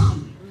okay, just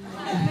come.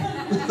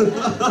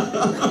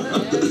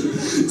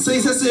 So he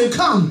says to him,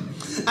 come.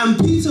 And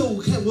Peter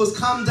was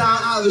come down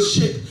out of the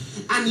ship,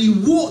 and he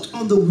walked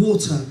on the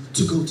water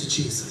to go to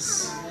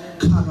Jesus.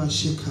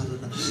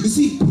 You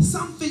see,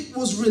 something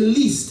was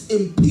released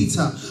in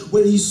Peter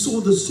when he saw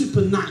the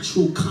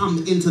supernatural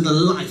come into the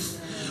life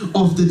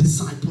of the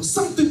disciples.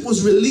 Something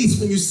was released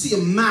when you see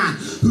a man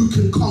who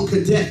can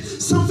conquer death.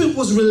 Something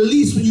was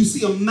released when you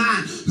see a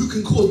man who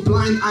can cause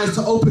blind eyes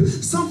to open.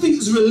 Something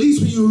is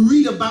released when you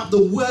read about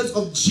the words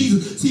of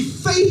Jesus. See,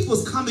 faith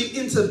was coming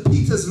into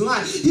Peter's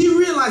life. He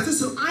realized,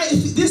 listen,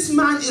 if this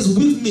man is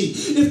with me,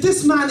 if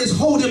this man is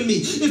holding me,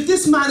 if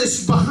this man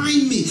is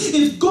behind me,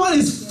 if God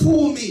is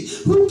for me,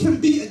 who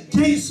can be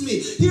against me?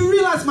 He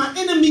realized my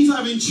enemies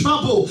are in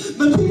trouble.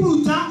 The people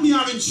who doubt me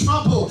are in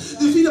trouble.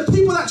 The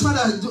people that try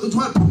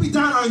to put me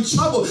down are in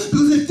trouble.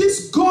 Because if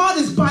this God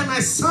is by my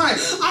side,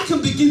 I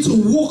can begin to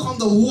walk on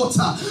the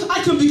water.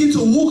 I can begin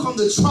to walk on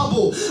the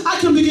trouble. I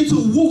can begin to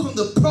walk on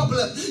the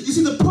problem. You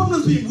see, the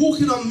problem's been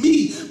walking on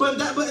me, but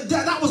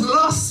that was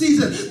last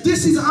season.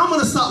 This season, I'm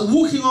going to start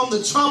walking on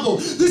the trouble.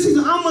 This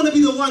season, I'm going to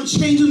be the one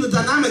changing the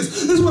dynamics.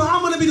 This one,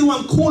 I'm going to be the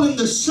one calling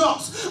the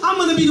shots. I'm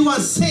going to be the one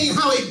saying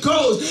how it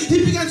goes.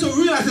 He began to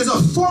realize there's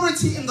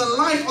authority in the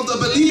life of the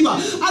believer.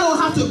 I don't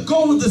have to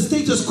go with the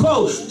status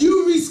quo.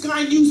 You read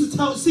Sky News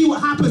to see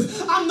what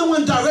happens. I'm the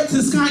one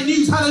directing Sky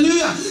News.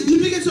 Hallelujah. You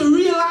begin to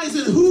realize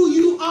that who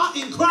you are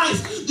in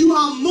Christ. You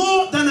are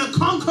more than a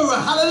conqueror.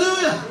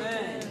 Hallelujah.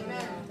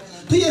 Amen.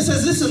 Peter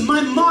says, listen,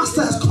 my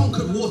master has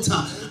conquered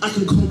water. I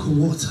can conquer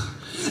water.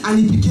 And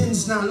he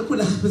begins now. Look what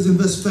happens in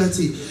verse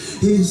 30.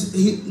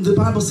 The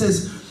Bible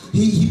says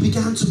he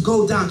began to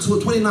go down to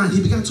 29.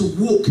 He began to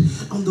walk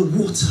on the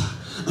water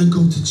and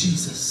go to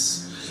Jesus.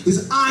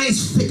 His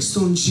eyes fixed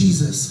on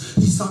Jesus,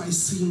 he started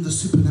seeing the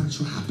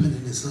supernatural happen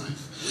in his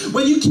life.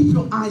 When you keep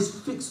your eyes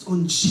fixed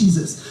on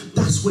Jesus,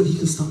 that's when he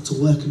can start to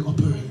work and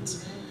operate.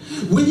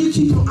 When you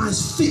keep your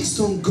eyes fixed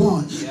on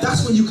God,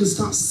 that's when you can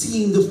start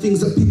seeing the things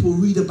that people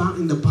read about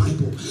in the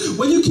Bible.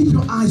 When you keep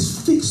your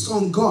eyes fixed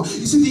on God,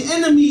 you see the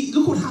enemy,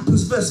 look what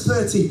happens, verse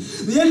 30.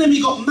 The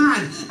enemy got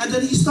mad and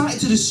then he started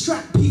to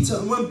distract Peter.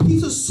 And when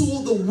Peter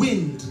saw the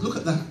wind, look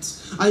at that.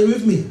 Are you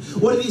with me?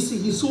 What did he see?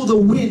 He saw the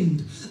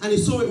wind and he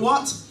saw it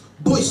what?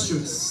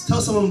 Boisterous.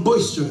 Tell someone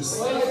boisterous.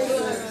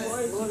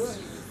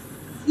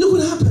 Look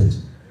what happened.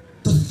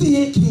 The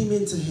fear came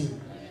into him.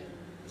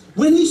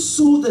 When he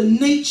saw the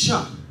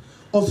nature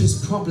of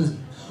his problem,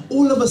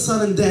 all of a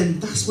sudden then,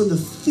 that's when the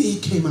fear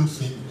came out of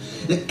him.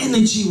 The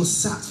energy was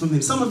sapped from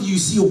him. Some of you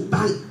see your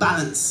bank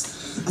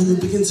balance and you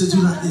begin to do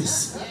like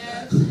this.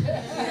 You're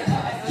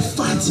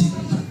fighting.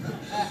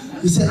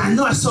 You say, I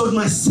know I sowed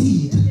my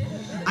seed.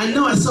 I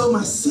know I sowed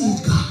my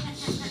seed, God.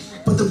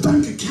 But the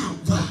bank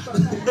account, God.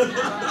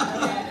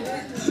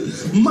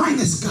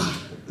 Minus, God.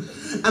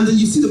 And then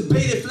you see the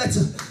bailiff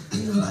letter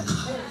and you're like,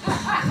 God.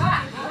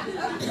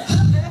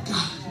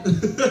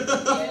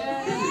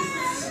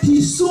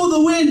 He saw the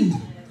wind.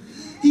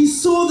 He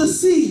saw the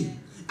sea.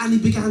 And he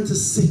began to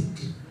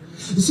sink.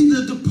 You see,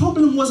 the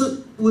problem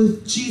wasn't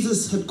with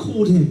Jesus had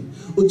called him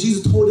or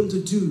Jesus told him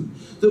to do.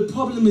 The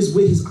problem is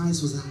where his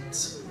eyes was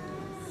at.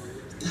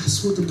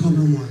 That's what the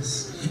problem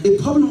was. The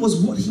problem was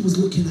what he was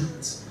looking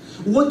at.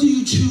 What do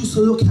you choose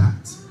to look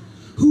at?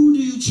 Who do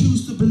you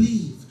choose to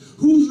believe?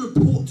 Whose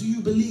report do you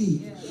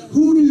believe?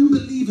 Who do you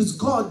believe is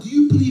God? Do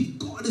you believe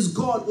God is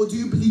God, or do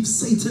you believe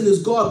Satan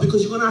is God?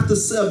 Because you're going to have to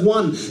serve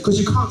one, because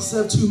you can't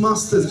serve two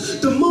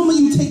masters. The moment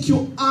you take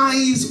your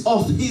eyes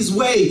off his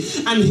way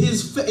and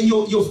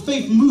your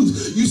faith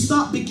moves, you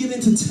start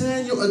beginning to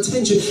turn your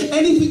attention.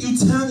 Anything you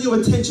turn your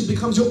attention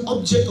becomes your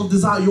object of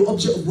desire, your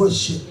object of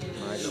worship.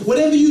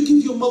 Whatever you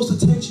give your most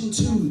attention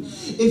to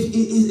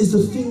is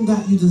the thing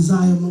that you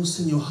desire most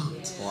in your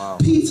heart. Wow.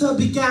 Peter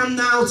began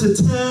now to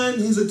turn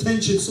his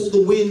attention, saw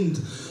the wind.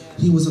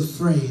 He was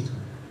afraid.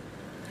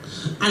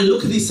 And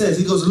look what he says.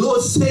 He goes,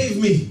 Lord,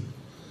 save me.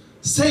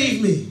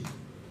 Save me.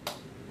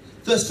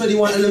 Verse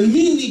 31, and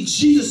immediately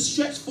Jesus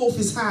stretched forth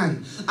his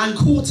hand and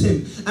caught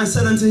him and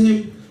said unto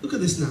him, look at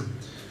this now.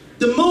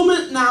 The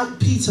moment now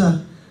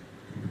Peter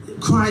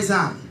cries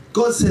out,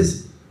 God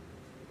says,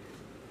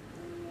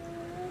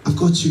 I've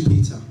got you,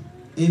 Peter.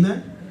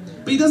 Amen?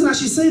 But he doesn't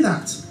actually say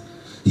that.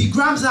 He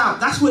grabs out.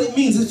 That's what it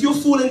means. If you're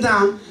falling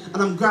down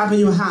and I'm grabbing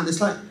your hand, it's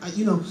like,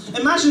 you know,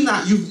 imagine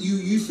that. You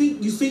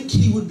think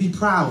he would be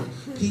proud.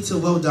 Peter,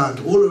 well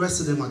done. All the rest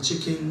of them are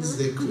chickens.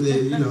 They're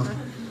you know,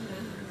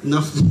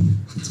 nothing.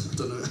 I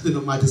don't know. They're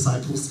not my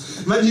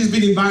disciples. Imagine he's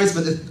been embarrassed,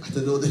 but I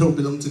don't know. They don't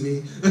belong to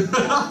me.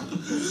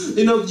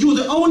 You know, you're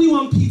the only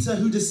one, Peter,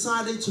 who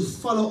decided to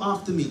follow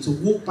after me, to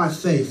walk by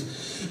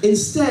faith.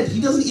 Instead,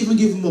 he doesn't even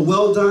give him a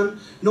well done,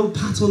 no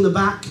pat on the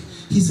back.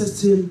 He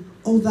says to him,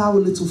 oh, thou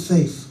of little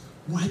faith,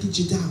 why did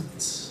you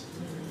doubt?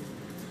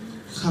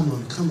 Come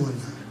on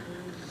now.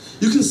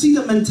 You can see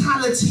the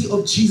mentality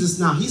of Jesus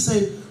now. He's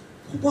saying,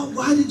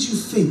 why did you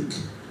think?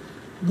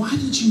 Why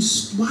did you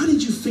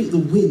think the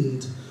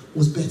wind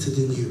was better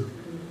than you?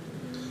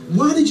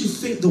 Why did you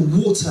think the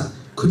water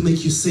could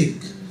make you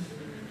sink?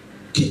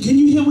 Can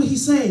you hear what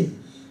he's saying?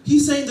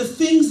 He's saying the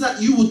things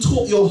that you were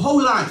taught your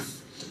whole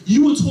life.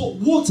 You were taught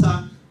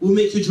water will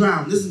make you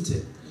drown, isn't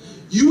it?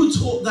 You were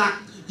taught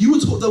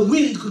the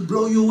wind could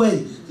blow you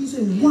away. He's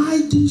saying,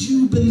 why did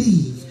you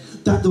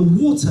believe that the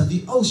water,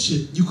 the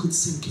ocean, you could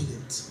sink in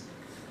it?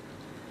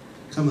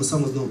 Come on,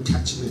 someone's not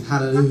catching it.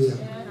 Hallelujah.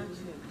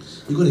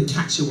 You've got to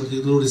catch it, what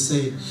the Lord is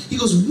saying. He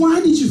goes, why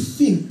did you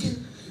think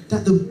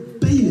that the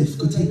bailiff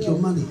could take your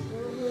money?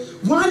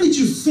 Why did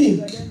you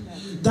think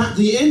that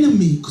the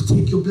enemy could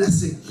take your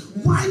blessing?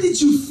 Why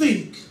did you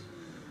think,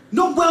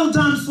 not well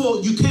done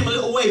for you came a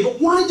little way, but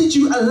why did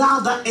you allow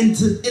that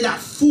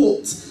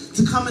thought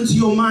to come into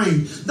your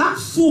mind? That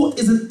thought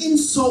is an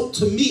insult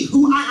to me,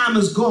 who I am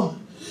as God.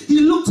 He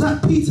looked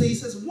at Peter, he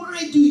says,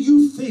 why do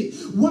you think,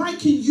 why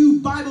can you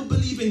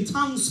Bible-believing,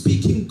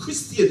 tongue-speaking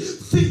Christian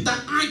think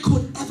that I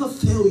could ever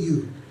fail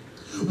you?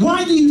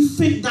 Why do you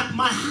think that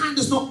my hand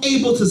is not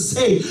able to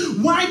save?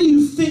 Why do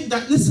you think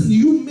that, listen,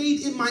 you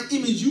made in my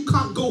image, you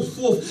can't go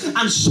forth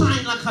and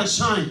shine like I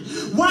shine?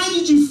 Why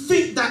did you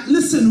think that,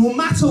 listen, no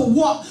matter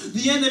what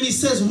the enemy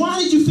says, why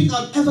did you think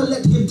I'd ever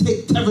let him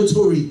take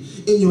territory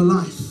in your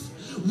life?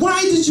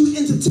 Why did you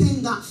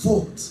entertain that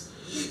thought?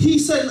 He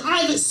said,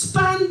 I've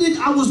expanded,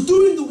 I was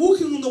doing the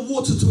walking on the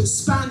water to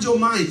expand your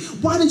mind.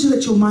 Why did you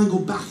let your mind go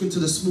back into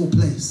the small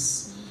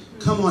place?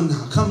 Come on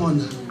now, come on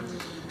now.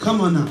 Come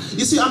on now.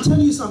 You see, I'm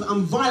telling you something,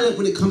 I'm violent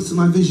when it comes to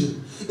my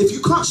vision. If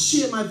you can't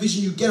share my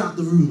vision, you get out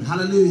the room.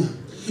 Hallelujah.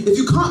 If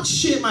you can't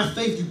share my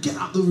faith, you get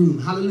out the room.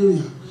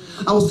 Hallelujah.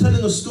 I was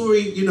telling a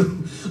story, you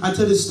know, I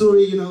tell this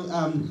story, you know,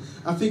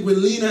 I think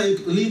when Lena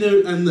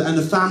and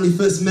the family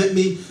first met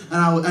me,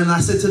 and I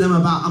said to them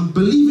about, I'm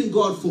believing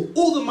God for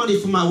all the money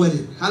for my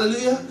wedding.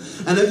 Hallelujah.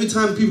 And every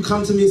time people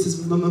come to me and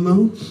says, Mo,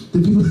 the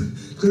people,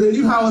 because they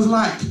knew how I was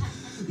like,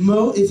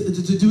 Mo,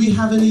 do we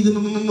have any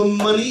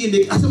money in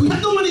the account? I said, we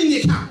have no money in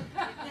the account,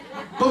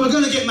 but we're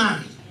going to get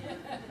married.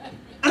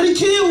 I didn't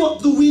care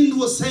what the wind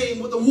was saying,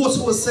 what the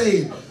water was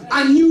saying.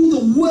 I knew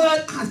the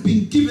word had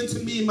been given to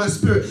me in my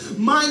spirit.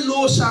 My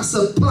Lord shall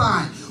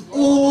supply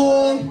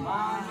all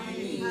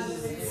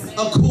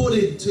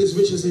according to his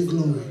riches in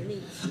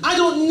glory. I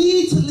don't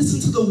need to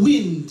listen to the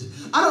wind.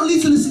 I don't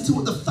need to listen to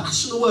what the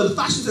fashion world. The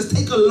fashion says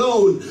take a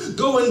loan,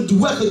 go and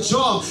work a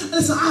job.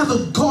 Listen, I have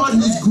a God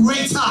who's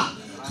greater.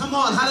 Come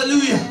on,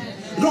 hallelujah.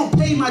 I don't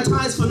pay my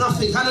tithes for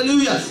nothing.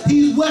 Hallelujah.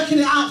 He's working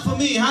it out for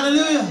me.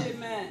 Hallelujah.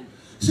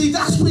 See,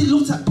 that's what he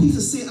looked at Peter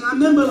saying. And I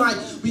remember, like,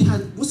 we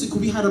had,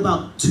 we had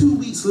about 2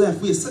 weeks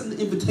left. We had sent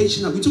the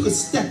invitation out. We took a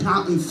step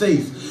out in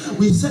faith.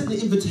 We sent the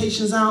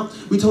invitations out.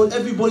 We told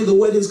everybody the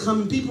wedding's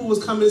coming. People was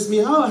coming to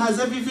me, oh,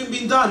 has everything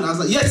been done? I was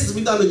like, yes, it's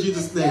been done in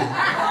Jesus' name.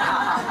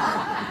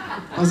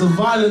 I was a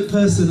violent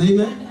person,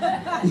 amen?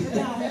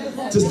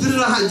 Just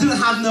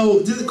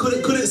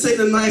couldn't say it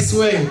in a nice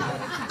way.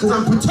 Because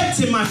I'm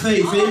protecting my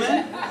faith,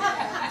 amen?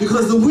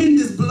 Because the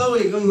wind is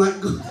blowing. I'm like,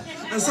 God.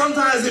 And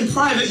sometimes in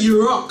private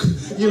you rock.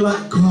 You're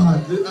like,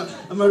 God,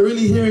 am I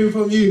really hearing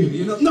from you?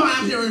 You know, no,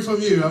 I'm hearing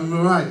from you. I'm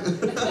all right.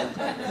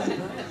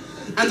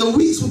 And the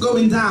weeks were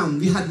going down.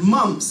 We had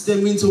months,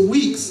 then we into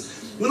weeks.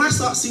 When I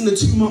started seeing the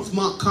 2-month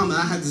mark come,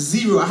 I had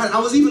 0. I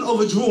was even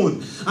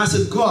overdrawn. I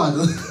said,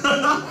 God.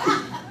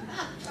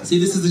 See,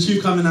 this is the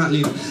truth coming out,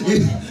 Lena.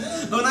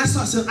 When I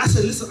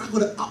said, listen, I've got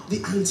to up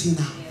the ante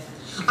now.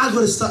 I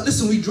got to start.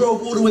 Listen, we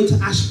drove all the way to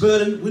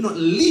Ashburton. We're not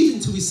leaving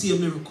till we see a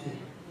miracle.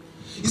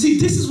 You see,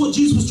 this is what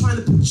Jesus was trying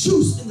to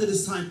produce in the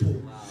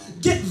disciple.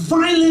 Get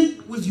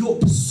violent with your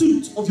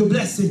pursuit of your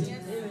blessing.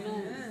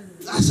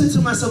 I said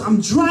to myself,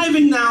 I'm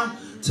driving now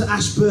to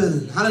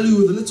Ashburton. Hallelujah,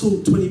 with a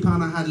little £20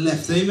 I had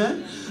left.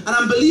 Amen. And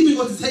I'm believing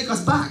God to take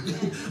us back.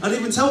 I didn't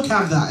even tell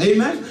Cav that.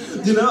 Amen.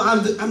 You know,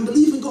 I'm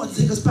believing God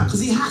to take us back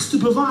because he has to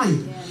provide.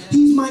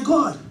 He's my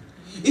God.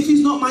 If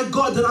he's not my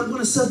God, then I'm going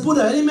to serve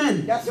Buddha.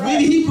 Amen.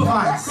 Maybe he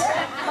provides.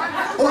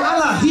 Or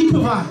Allah, he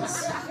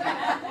provides.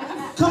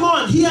 Come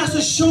on, he has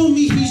to show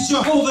me he's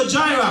Jehovah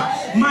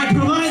Jireh, my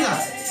provider.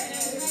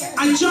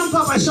 I jump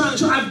up, I shout,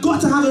 I've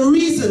got to have a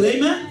reason,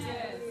 amen?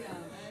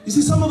 You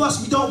see, some of us,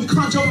 we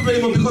can't jump up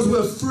anymore because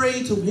we're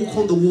afraid to walk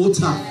on the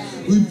water.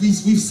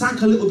 We've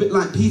sank a little bit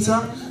like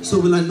Peter, so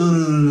we're like,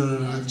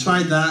 no, I've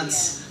tried that.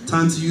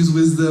 Time to use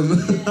wisdom.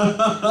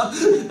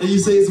 And you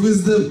say it's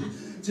wisdom,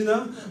 do you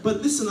know?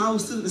 But listen, I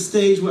was still at the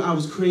stage where I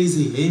was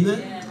crazy,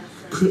 amen?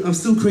 I'm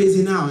still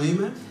crazy now,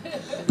 amen?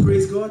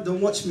 Praise God,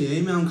 don't watch me,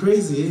 amen? I'm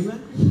crazy, amen?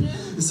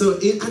 So,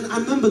 and I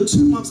remember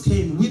 2 months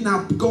came, we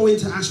now go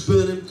into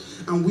Ashburton,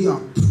 and we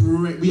are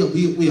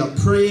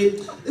praying.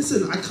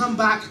 Listen, I come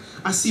back,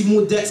 I see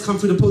more debts come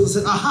through the post.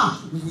 I said,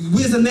 aha,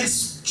 where's the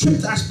next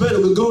trip to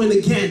Ashburton? We're going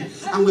again,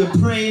 and we're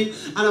praying,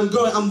 and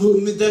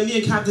then me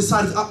and Cap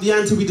decided up the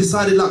ante. We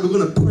decided like we're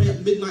going to pray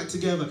at midnight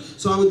together.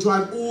 So I would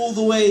drive all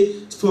the way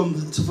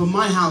from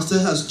my house to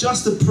hers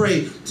just to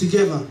pray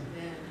together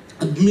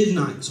at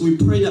midnight. So we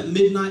prayed at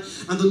midnight,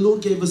 and the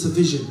Lord gave us a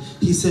vision.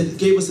 He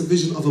gave us a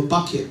vision of a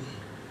bucket,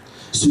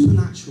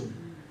 supernatural,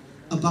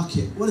 a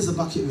bucket. What does a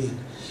bucket mean?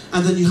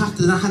 And then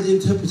I had the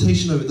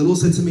interpretation of it. The Lord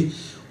said to me,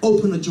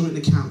 open a joint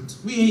account.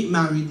 We ain't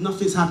married,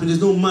 nothing's happening,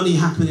 there's no money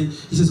happening.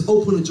 He says,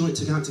 open a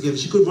joint account together.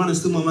 She could run and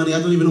steal my money, I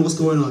don't even know what's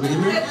going on,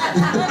 amen?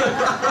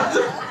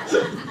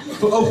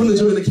 But open a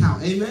joint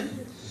account, amen?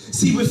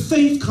 See, with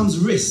faith comes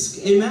risk,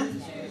 amen?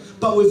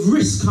 But with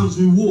risk comes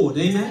reward,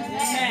 amen?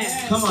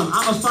 Come on,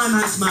 I'm a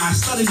finance man, I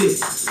studied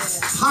it.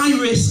 High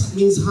risk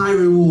means high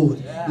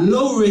reward.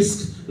 Low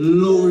risk,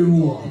 low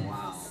reward.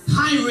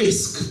 High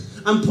risk.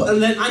 And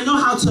then I know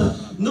how to,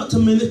 not to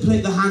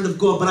manipulate the hand of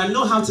God, but I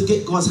know how to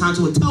get God's hand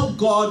to it. Tell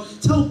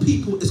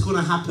people it's going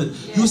to happen.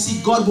 You'll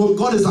see God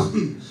is like,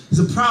 he's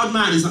a proud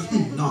man. He's like,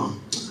 no,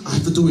 I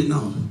have to do it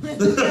now.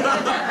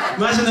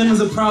 Imagine him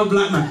as a proud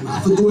black man. I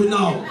have to do it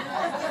now.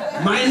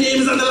 My name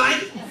is on the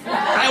line.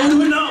 I will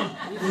do it now.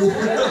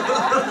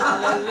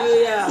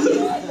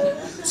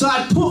 So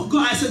I put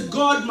God, I said,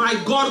 God, my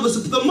God will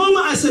supply. The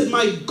moment I said,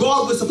 my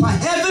God will supply,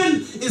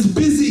 heaven is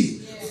busy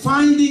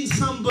finding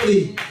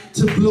somebody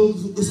to blow.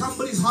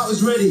 Somebody's heart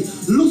is ready.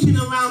 Looking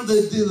around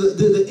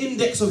the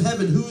index of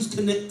heaven. Who's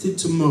connected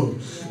to Mo?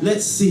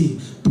 Let's see.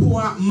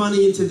 Pour out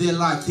money into their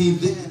life.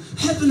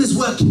 Heaven is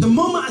working. The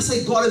moment I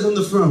say God is on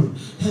the throne,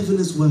 heaven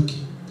is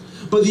working.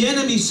 But the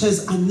enemy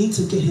says, I need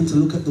to get him to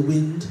look at the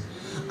wind.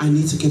 I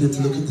need to get him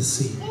to look at the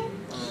sea.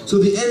 So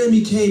the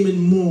enemy came in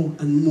more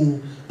and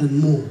more and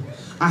more.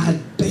 I had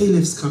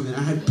bailiffs coming.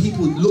 I had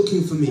people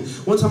looking for me.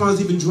 One time I was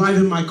even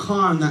driving my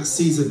car in that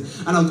season,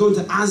 and I was going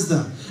to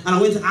Asda, and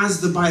I went to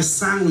Asda to buy a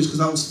sandwich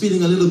because I was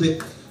feeling a little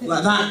bit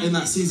like that in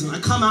that season. I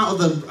come out of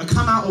the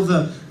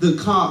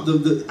car,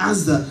 the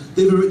Asda.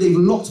 They've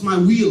locked my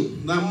wheel.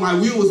 My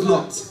wheel was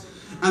locked,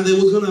 and they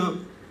was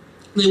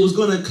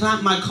gonna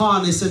clamp my car.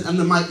 And they said, and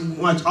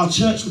our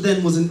church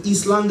then was in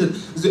East London.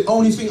 It was the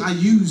only thing I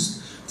used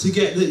to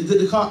get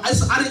the car. I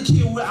didn't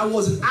care where I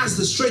was in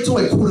Asda, straight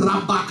away. Come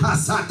on,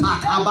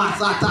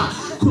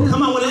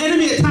 when the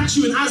enemy attacks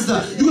you in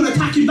Asda, you're going to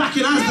attack him back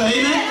in Asda,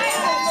 amen?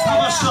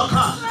 I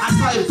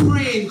started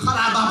praying.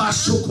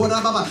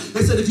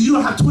 They said, if you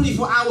don't have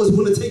 24 hours,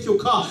 we're going to take your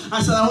car.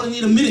 I said, I only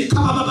need a minute.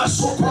 Come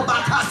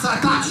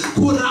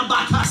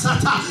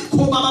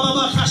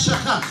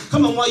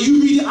on, while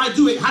you read it, I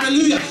do it.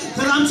 Hallelujah.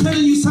 Because I'm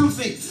telling you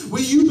something.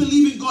 When you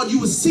believe in God, you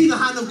will see the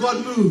hand of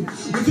God move.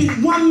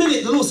 Within 1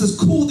 minute, the Lord says,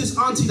 call this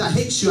auntie that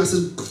hates you. I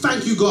said,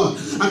 thank you, God.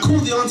 I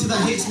called the auntie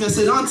that hates me. I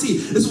said, auntie,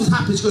 this was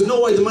happening. She goes, no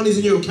worry, the money's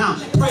in your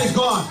account. Praise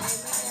God.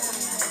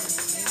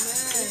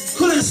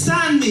 Couldn't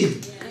stand me,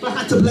 but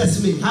had to bless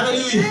me.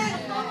 Hallelujah.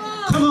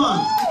 Come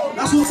on.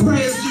 That's what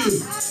prayers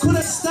do.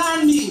 Couldn't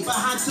stand me, but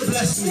had to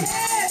bless me.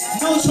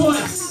 No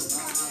choice.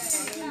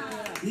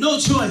 No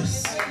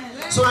choice.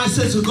 So I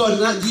said to God,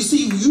 you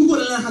see, you've got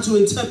to learn how to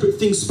interpret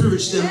things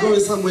spiritually. I'm going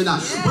somewhere now.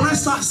 When I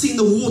start seeing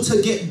the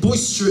water get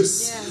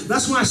boisterous,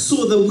 that's when I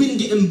saw the wind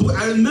getting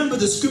I remember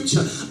the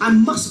scripture. I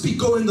must be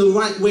going the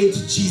right way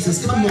to Jesus.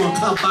 Come on,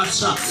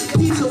 Kabasha.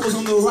 Peter was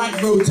on the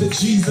right road to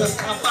Jesus.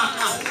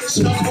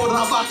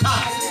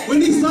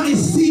 When he started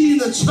seeing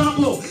the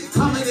trouble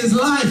come in his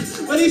life,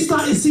 when he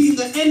started seeing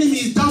the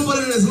enemies double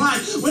in his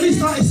life, when he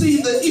started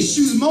seeing the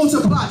issues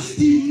multiply,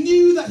 he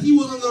knew that he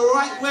was on the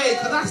right way,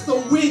 because that's the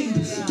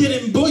wind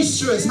getting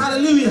boisterous.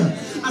 Hallelujah.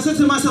 I said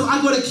to myself,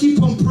 I got to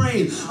keep on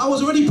praying. I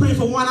was already praying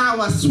for 1 hour.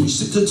 I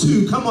switched it to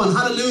 2. Come on,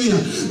 hallelujah.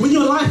 When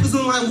your life is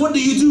online, what do?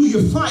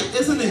 You fight,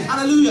 isn't it?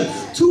 Hallelujah.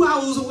 2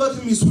 hours of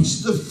working, you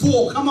switch to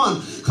 4. Come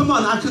on.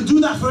 I can do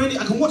that for I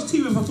can watch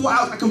TV for 4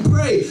 hours. I can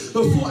pray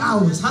for 4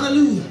 hours.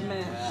 Hallelujah.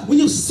 Amen. When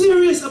you're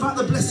serious about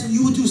the blessing,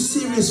 you will do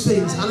serious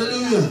things.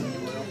 Hallelujah.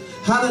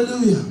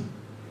 Hallelujah.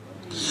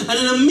 And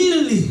then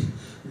immediately,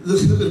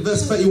 look at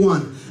verse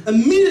 31.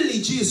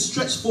 Immediately Jesus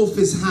stretched forth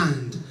his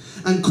hand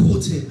and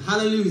caught him.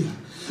 Hallelujah.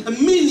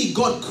 Immediately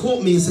God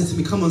caught me and said to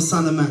me, come on,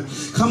 son of man.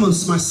 Come on,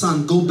 my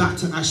son. Go back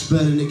to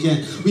Ashburn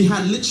again. We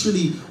had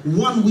literally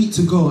 1 week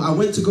to go. I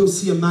went to go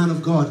see a man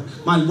of God.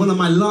 One of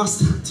my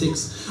last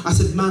tactics. I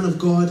said, man of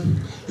God,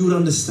 you would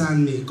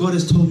understand me. God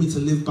has told me to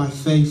live by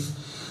faith.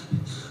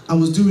 I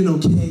was doing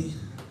okay.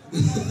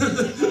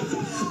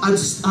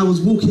 I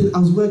was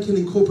working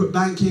in corporate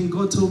banking.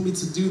 God told me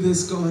to do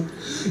this, God.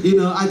 You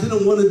know, I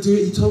didn't want to do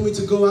it. He told me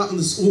to go out and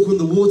walk on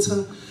the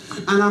water.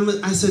 And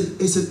I said,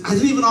 I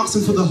didn't even ask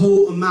him for the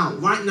whole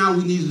amount. Right now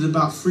we needed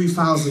about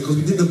 3,000 because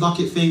we did the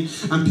bucket thing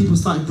and people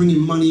started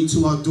bringing money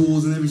to our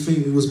doors and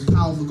everything. It was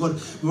powerful.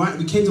 God, right?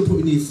 We came to a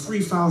point we needed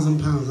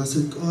 £3,000. I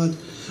said, God,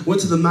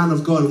 went to the man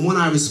of God, one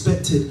I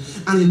respected,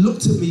 and he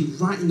looked at me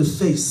right in the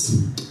face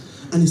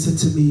and he said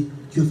to me,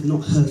 you have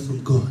not heard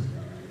from God.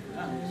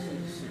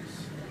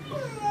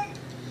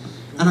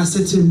 And I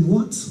said to him,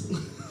 what?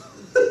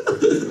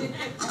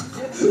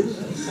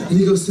 And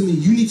he goes to me,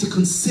 you need to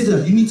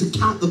consider, you need to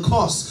count the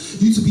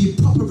cost. You need to be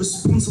proper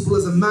responsible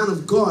as a man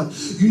of God.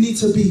 You need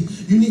to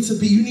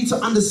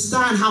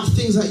understand how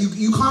things are.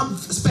 You can't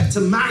expect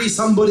to marry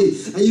somebody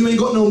and you ain't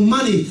got no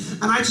money.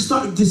 And I just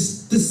started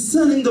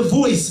discerning the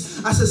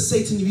voice. I said,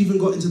 Satan, you've even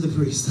got into the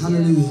priest.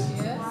 Hallelujah.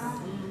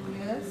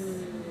 Yes.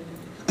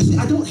 I said,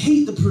 I don't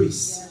hate the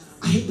priest.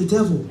 I hate the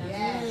devil.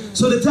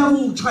 So the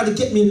devil tried to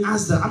get me in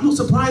Asda. I'm not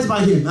surprised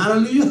by him.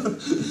 Hallelujah.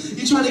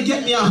 He tried to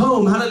get me at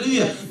home.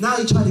 Hallelujah. Now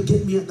he tried to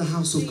get me at the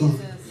house of God.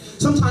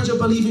 Sometimes you're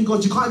believing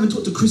God. You can't even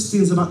talk to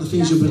Christians about the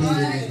things you're believing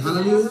in.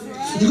 Hallelujah.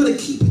 You've got to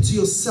keep it to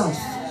yourself.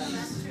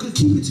 You've got to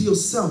keep it to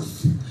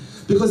yourself.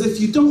 Because if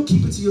you don't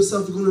keep it to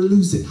yourself, you're going to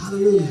lose it.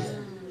 Hallelujah.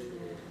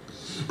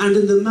 And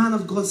then the man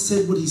of God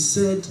said what he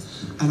said,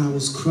 and I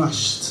was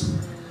crushed.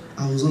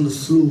 I was on the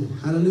floor.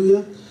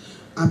 Hallelujah.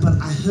 But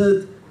I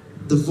heard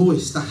the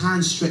voice, the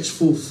hand stretched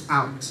forth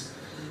out,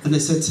 and it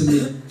said to me,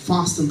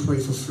 fast and pray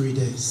for 3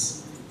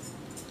 days.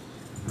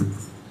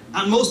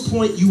 At most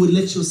point, you would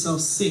let yourself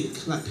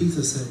sink, like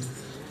Peter said.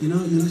 You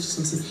know, you let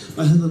yourself sink.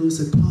 But I heard the Lord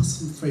say,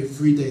 fast and pray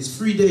 3 days.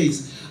 3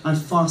 days, I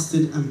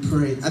fasted and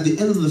prayed. At the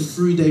end of the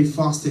 3-day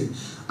fasting,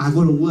 I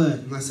got a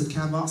word, and I said,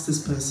 can I ask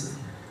this person?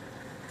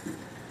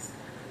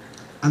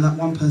 And that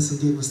one person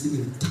gave us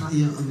the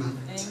entire amount.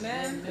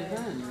 Amen.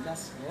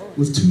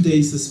 With 2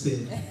 days to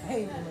spare.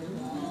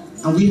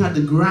 And we had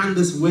the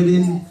grandest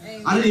wedding.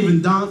 I didn't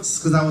even dance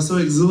because I was so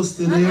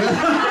exhausted here.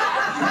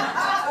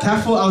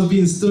 Careful, I was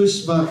being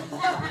stushed, but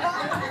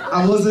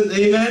I wasn't,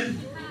 amen?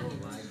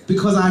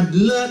 Because I'd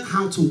learned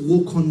how to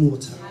walk on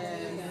water.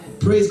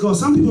 Praise God.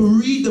 Some people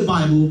read the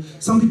Bible,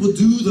 some people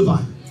do the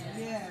Bible.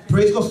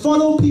 Praise God.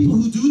 Follow people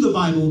who do the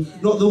Bible,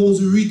 not the ones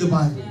who read the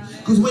Bible.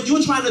 Because when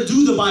you're trying to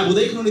do the Bible,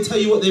 they can only tell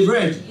you what they've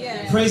read.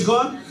 Praise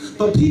God.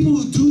 But people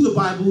who do the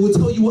Bible will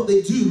tell you what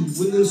they do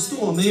when in a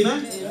storm.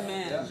 Amen?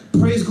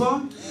 Praise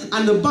God.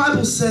 And the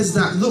Bible says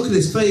that, look at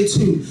this,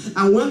 32.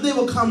 And when they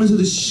were coming to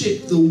the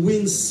ship, the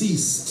wind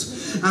ceased.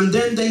 And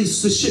then the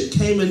ship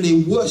came and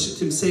they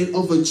worshipped him, saying,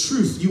 of a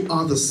truth, you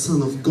are the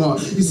Son of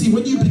God. You see,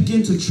 when you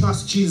begin to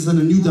trust Jesus in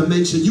a new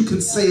dimension, you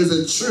can say as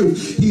a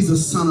truth, he's the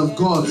Son of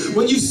God.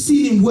 When you've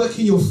seen him work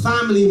in your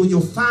family, when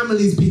your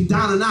family's been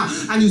down and out,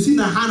 and you've seen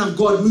the hand of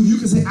God move, you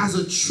can say as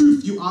a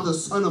truth, you are the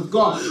Son of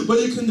God.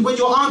 When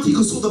your auntie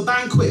saw the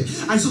banquet,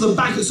 and saw the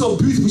banquet so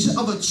beautiful, she said,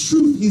 of a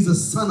truth, he's the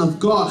Son of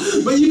God.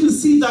 When you can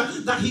see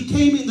that he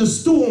came in the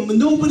storm, and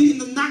nobody in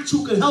the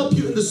natural can help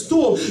you in the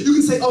storm, you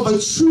can say, of a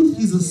truth,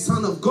 he's the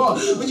Son of God.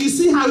 When you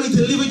see how he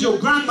delivered your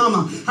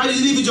grandmama, how he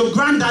delivered your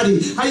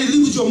granddaddy, how he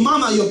delivered your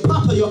mama, your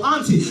papa, your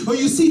auntie, when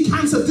you see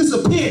cancer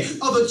disappear,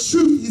 of a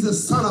truth, he's the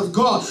Son of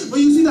God.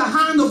 When you see the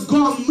hand of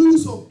God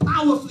move so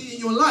powerfully in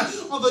your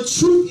life, of a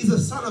truth, he's the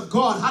Son of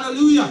God.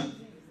 Hallelujah.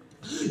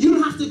 You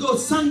don't have to go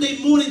Sunday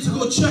morning to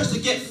go to church to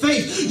get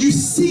faith. You've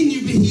seen you,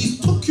 he's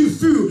took you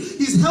through.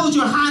 He's held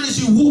your hand as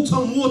you walked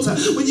on water.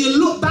 When you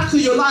look back at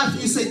your life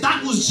and you say,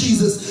 that was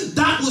Jesus,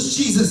 that was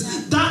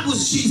Jesus, that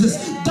was Jesus,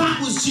 that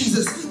was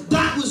Jesus,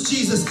 that was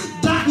Jesus,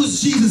 that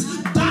was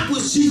Jesus, that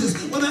was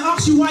Jesus. When they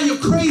ask you why you're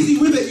crazy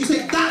with it, you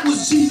say, that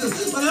was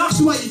Jesus. When they ask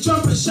you why you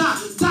jump and shout,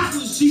 that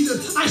was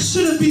Jesus. I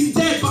should have been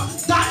dead, but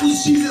that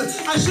was Jesus.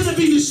 I should have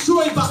been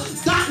destroyed, but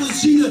that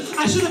was Jesus.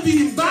 I should have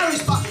been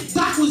embarrassed, but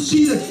that was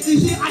Jesus. You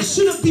see, I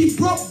should have been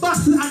broke,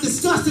 busted, and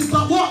disgusted,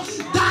 but what?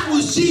 That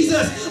was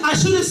Jesus. I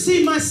should have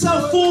seen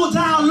myself fall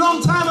down a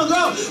long time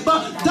ago,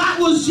 but that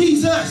was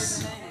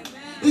Jesus.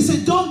 They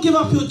said, don't give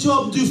up your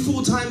job and do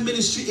full-time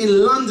ministry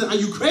in London. Are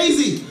you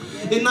crazy?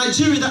 In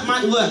Nigeria, that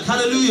might work.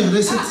 Hallelujah.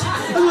 They said,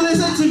 that's what they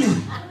said to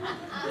me.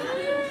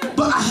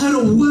 But I heard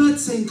a word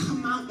saying,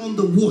 come out on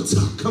the water.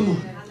 Come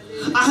on.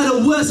 I had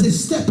a word that said,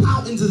 step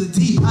out into the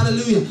deep.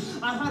 Hallelujah.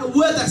 I had a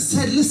word that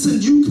said,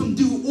 listen, you can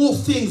do all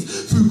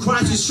things through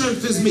Christ who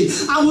strengthens me.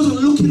 I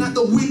wasn't looking at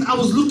the wind. I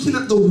was looking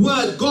at the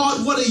word.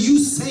 God, what are you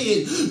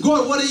saying?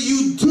 God, what are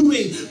you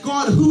doing?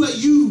 God, who are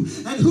you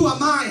and who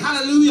am I?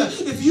 Hallelujah.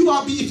 If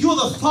you're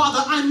the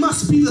Father, I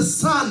must be the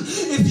Son.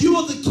 If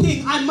you're the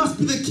King, I must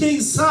be the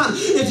King's son.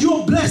 If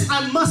you're blessed,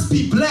 I must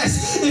be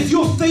blessed. If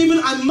you're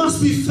favored, I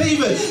must be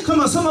favored.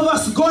 Come on, some of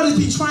us, God has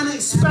been trying to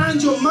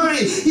expand your mind.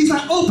 He's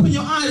like, open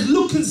your eyes,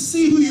 look and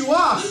see who you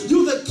are.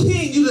 You're the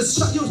King. You're the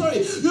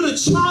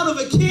child of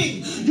a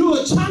King. You're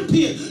a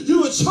champion.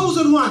 You're a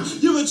chosen one.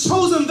 You're a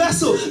chosen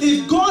vessel.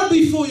 If God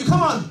be for you,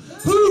 come on.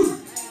 Who? Come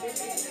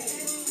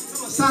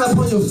on, stand up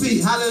on your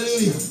feet.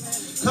 Hallelujah.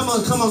 Come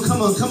on, come on,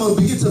 come on, come on.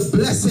 Begin to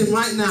bless him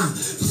right now.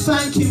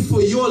 Thank him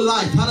for your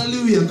life.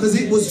 Hallelujah. Because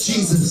it was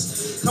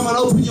Jesus. Come on,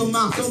 open your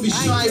mouth. Don't be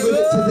shy with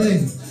it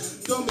today.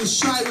 Don't be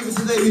shy with it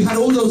today. We had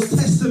all those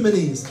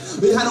testimonies.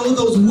 We had all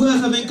those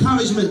words of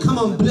encouragement. Come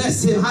on,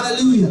 bless him.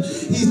 Hallelujah.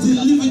 He's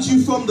delivered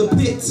you from the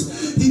pit.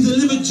 He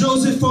delivered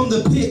Joseph from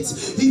the pit.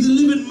 He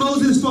delivered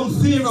Moses from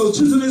Pharaoh.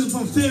 Children of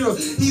Israel from Pharaoh.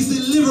 He's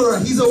deliverer.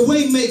 He's a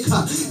way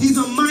maker. He's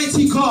a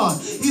mighty God.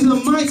 He's a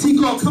mighty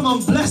God. Come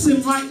on, bless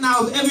him right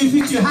now with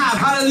everything you have.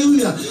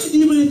 Hallelujah.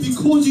 Even if he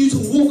calls you to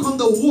walk on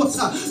the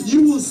water,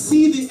 you will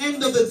see the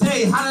end of the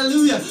day.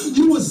 Hallelujah.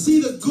 You will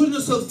see the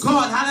goodness of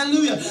God.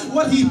 Hallelujah.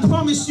 What he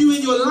promised you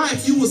in your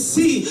life, you will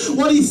see.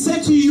 What he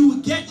said to you, you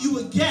will get, you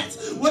will get.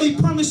 What he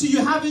promised you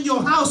have in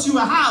your house, you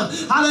will have.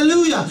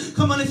 Hallelujah.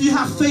 Come on, if you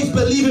have faith,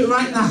 believe it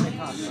right now.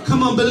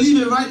 Come on, believe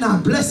it right now.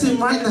 Bless him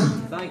right now.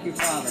 Thank you,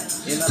 Father.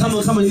 Come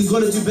on, come on. You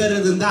got to do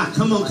better than that.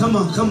 Come on, come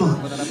on, come on.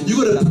 You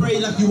got to pray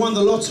like you won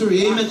the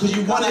lottery. Amen. Because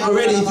you won it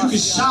already. If you could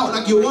shout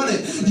like you won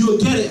it, you will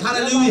get it.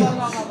 Hallelujah.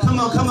 Come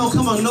on, come on,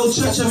 come on. No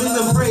Church of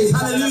England praise.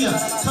 Hallelujah.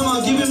 Come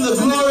on, give him the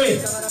glory.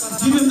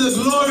 Give him the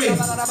glory.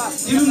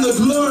 Give him the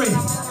glory.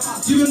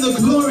 Give him the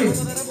glory.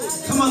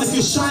 Come on, if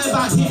you're shy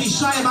about him, he's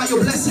shy about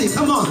your blessing.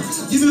 Come on,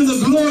 give him the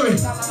glory.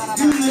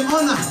 Give him the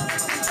honor.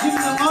 Give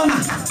him the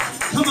honor.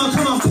 Come on,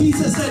 come on.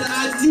 Peter said,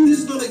 I knew this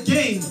was not a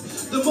game.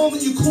 The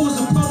moment you cause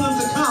the problem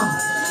to come,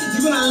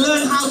 you're going to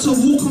learn how to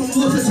walk on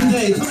water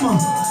today. Come on.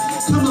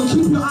 Come on,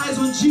 keep your eyes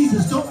on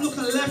Jesus. Don't look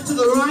left to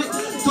the right.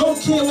 Don't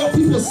care what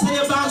people say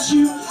about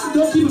you.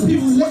 Don't keep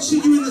people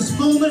watching you in this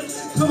moment.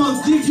 Come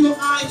on, give your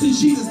eye to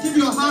Jesus. Give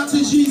your heart to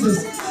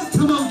Jesus.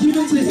 Come on, give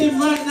it to him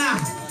right now.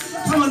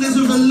 Come on, there's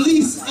a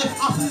release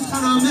of this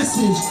kind of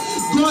message.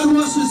 God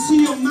wants to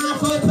see your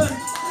mouth open.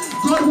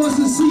 God wants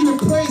to see your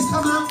praise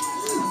come out.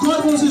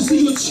 God wants to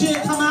see your cheer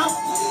come out.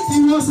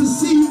 He wants to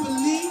see you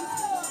believe.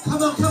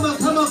 Come on, come on,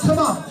 come on, come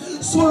on.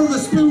 Sword of the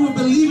Spirit will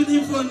believe in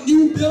him for a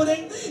new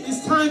building.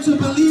 It's time to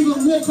believe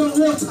and walk on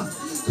water.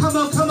 Come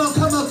on, come on,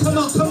 come on, come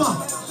on, come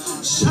on.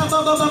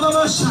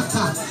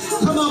 Shabba-ba-ba-ba-shaka.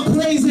 Come on,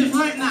 praise him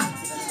right now.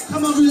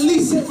 Come on,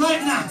 release it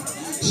right now.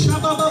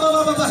 Come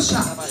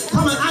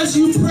on, as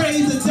you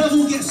pray, the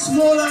devil gets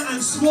smaller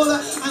and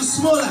smaller and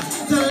smaller.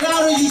 The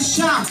louder you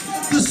shout,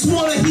 the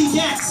smaller he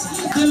gets.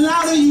 The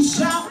louder you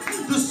shout,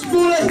 the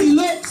smaller he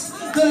looks.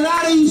 The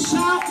louder you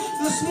shout,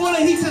 the smaller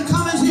he can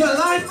come into your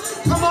life.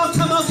 Come on,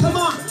 come on, come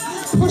on.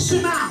 Push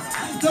him out.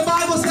 The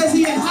Bible says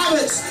he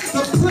inhabits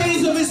the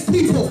praise of his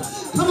people.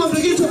 Come on,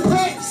 begin to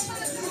praise.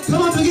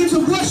 Come on, begin to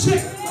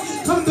worship.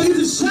 Come on, begin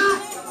to shout.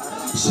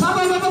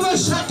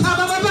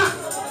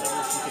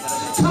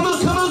 Come on,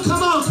 come on,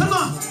 come on, come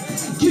on.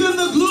 Give him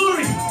the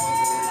glory.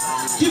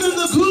 Give him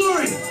the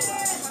glory.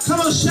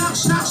 Come on, shout,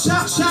 shout,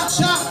 shout, shout,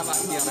 shout.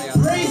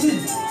 Praise him.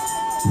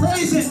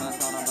 Praise him.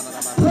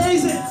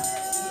 Praise him.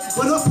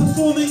 We're not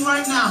performing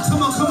right now.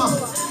 Come on, come on.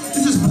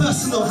 This is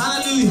personal.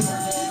 Hallelujah.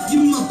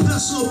 Give him a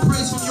personal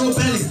praise from your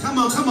belly. Come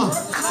on, come on.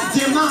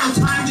 The amount of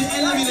time the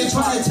enemy they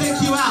try to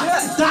take you out,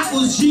 that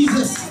was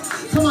Jesus.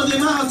 Come on, the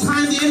amount of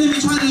time the enemy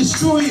tried to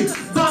destroy you,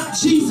 but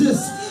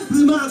Jesus.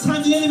 The amount of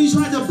time the enemy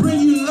tried to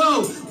bring you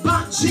low,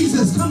 but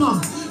Jesus. Come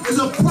on. There's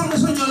a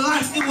promise on your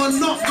life, it will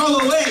not go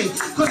away.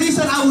 Because he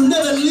said, I will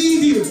never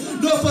leave you,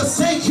 nor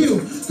forsake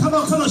you. Come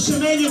on, come on,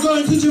 Shemaine, you're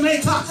going to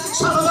Jamaica.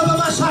 Come on,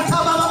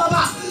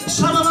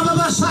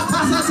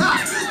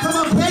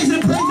 praise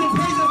him, praise him,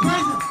 praise him,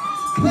 praise him.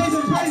 Praise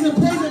him, praise him,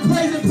 praise him,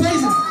 praise him,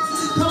 praise him.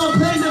 Come on,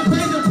 praise him,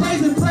 praise him,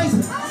 praise him, praise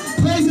him.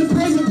 Praise him,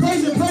 praise him,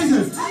 praise him, praise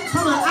him.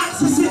 Come on,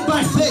 access it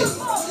by faith.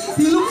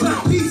 He looked at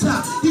Peter.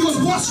 He goes,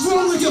 what's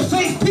wrong with your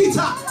faith,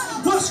 Peter?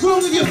 What's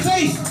wrong with your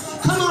faith?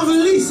 Come on,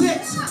 release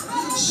it.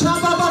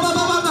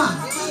 Shabba-ba-ba-ba-ba-ba.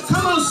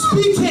 Come on,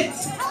 speak it.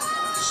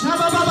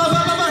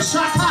 Shabba-ba-ba-ba-ba-ba.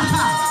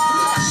 Shakata.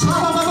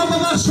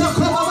 Shabba-ba-ba-ba-ba.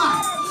 Shakobaba.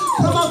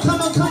 Come on,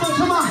 come on, come on,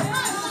 come on.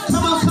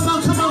 Come on, come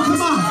on, come on,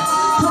 come on.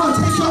 Come on,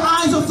 take your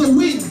eyes off the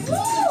wind.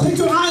 Take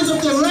your eyes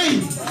off the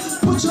rain.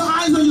 Put your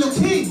eyes on your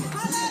King.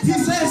 He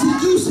says,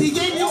 he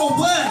gave you a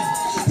word.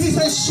 He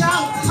says,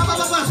 shout.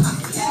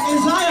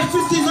 Isaiah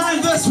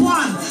 59 verse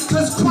 1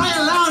 says, cry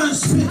aloud and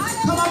speak.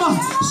 Come on,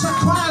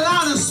 cry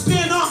aloud and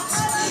spear not.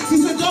 He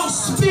said, don't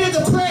spear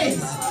the praise.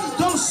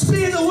 Don't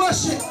spear the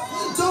worship.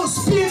 Don't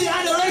spear the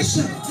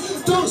adoration.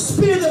 Don't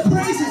spear the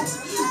praises.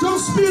 Don't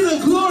spear the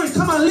glory.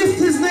 Come on, lift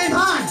his name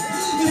high.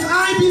 If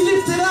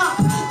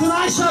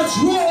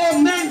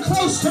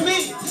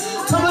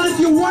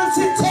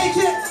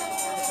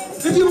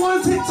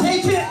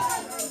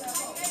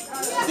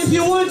If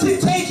you want it,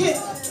 take it.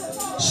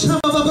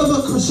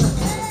 Shababababakosha.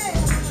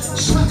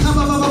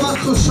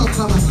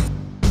 Shakabababakosha.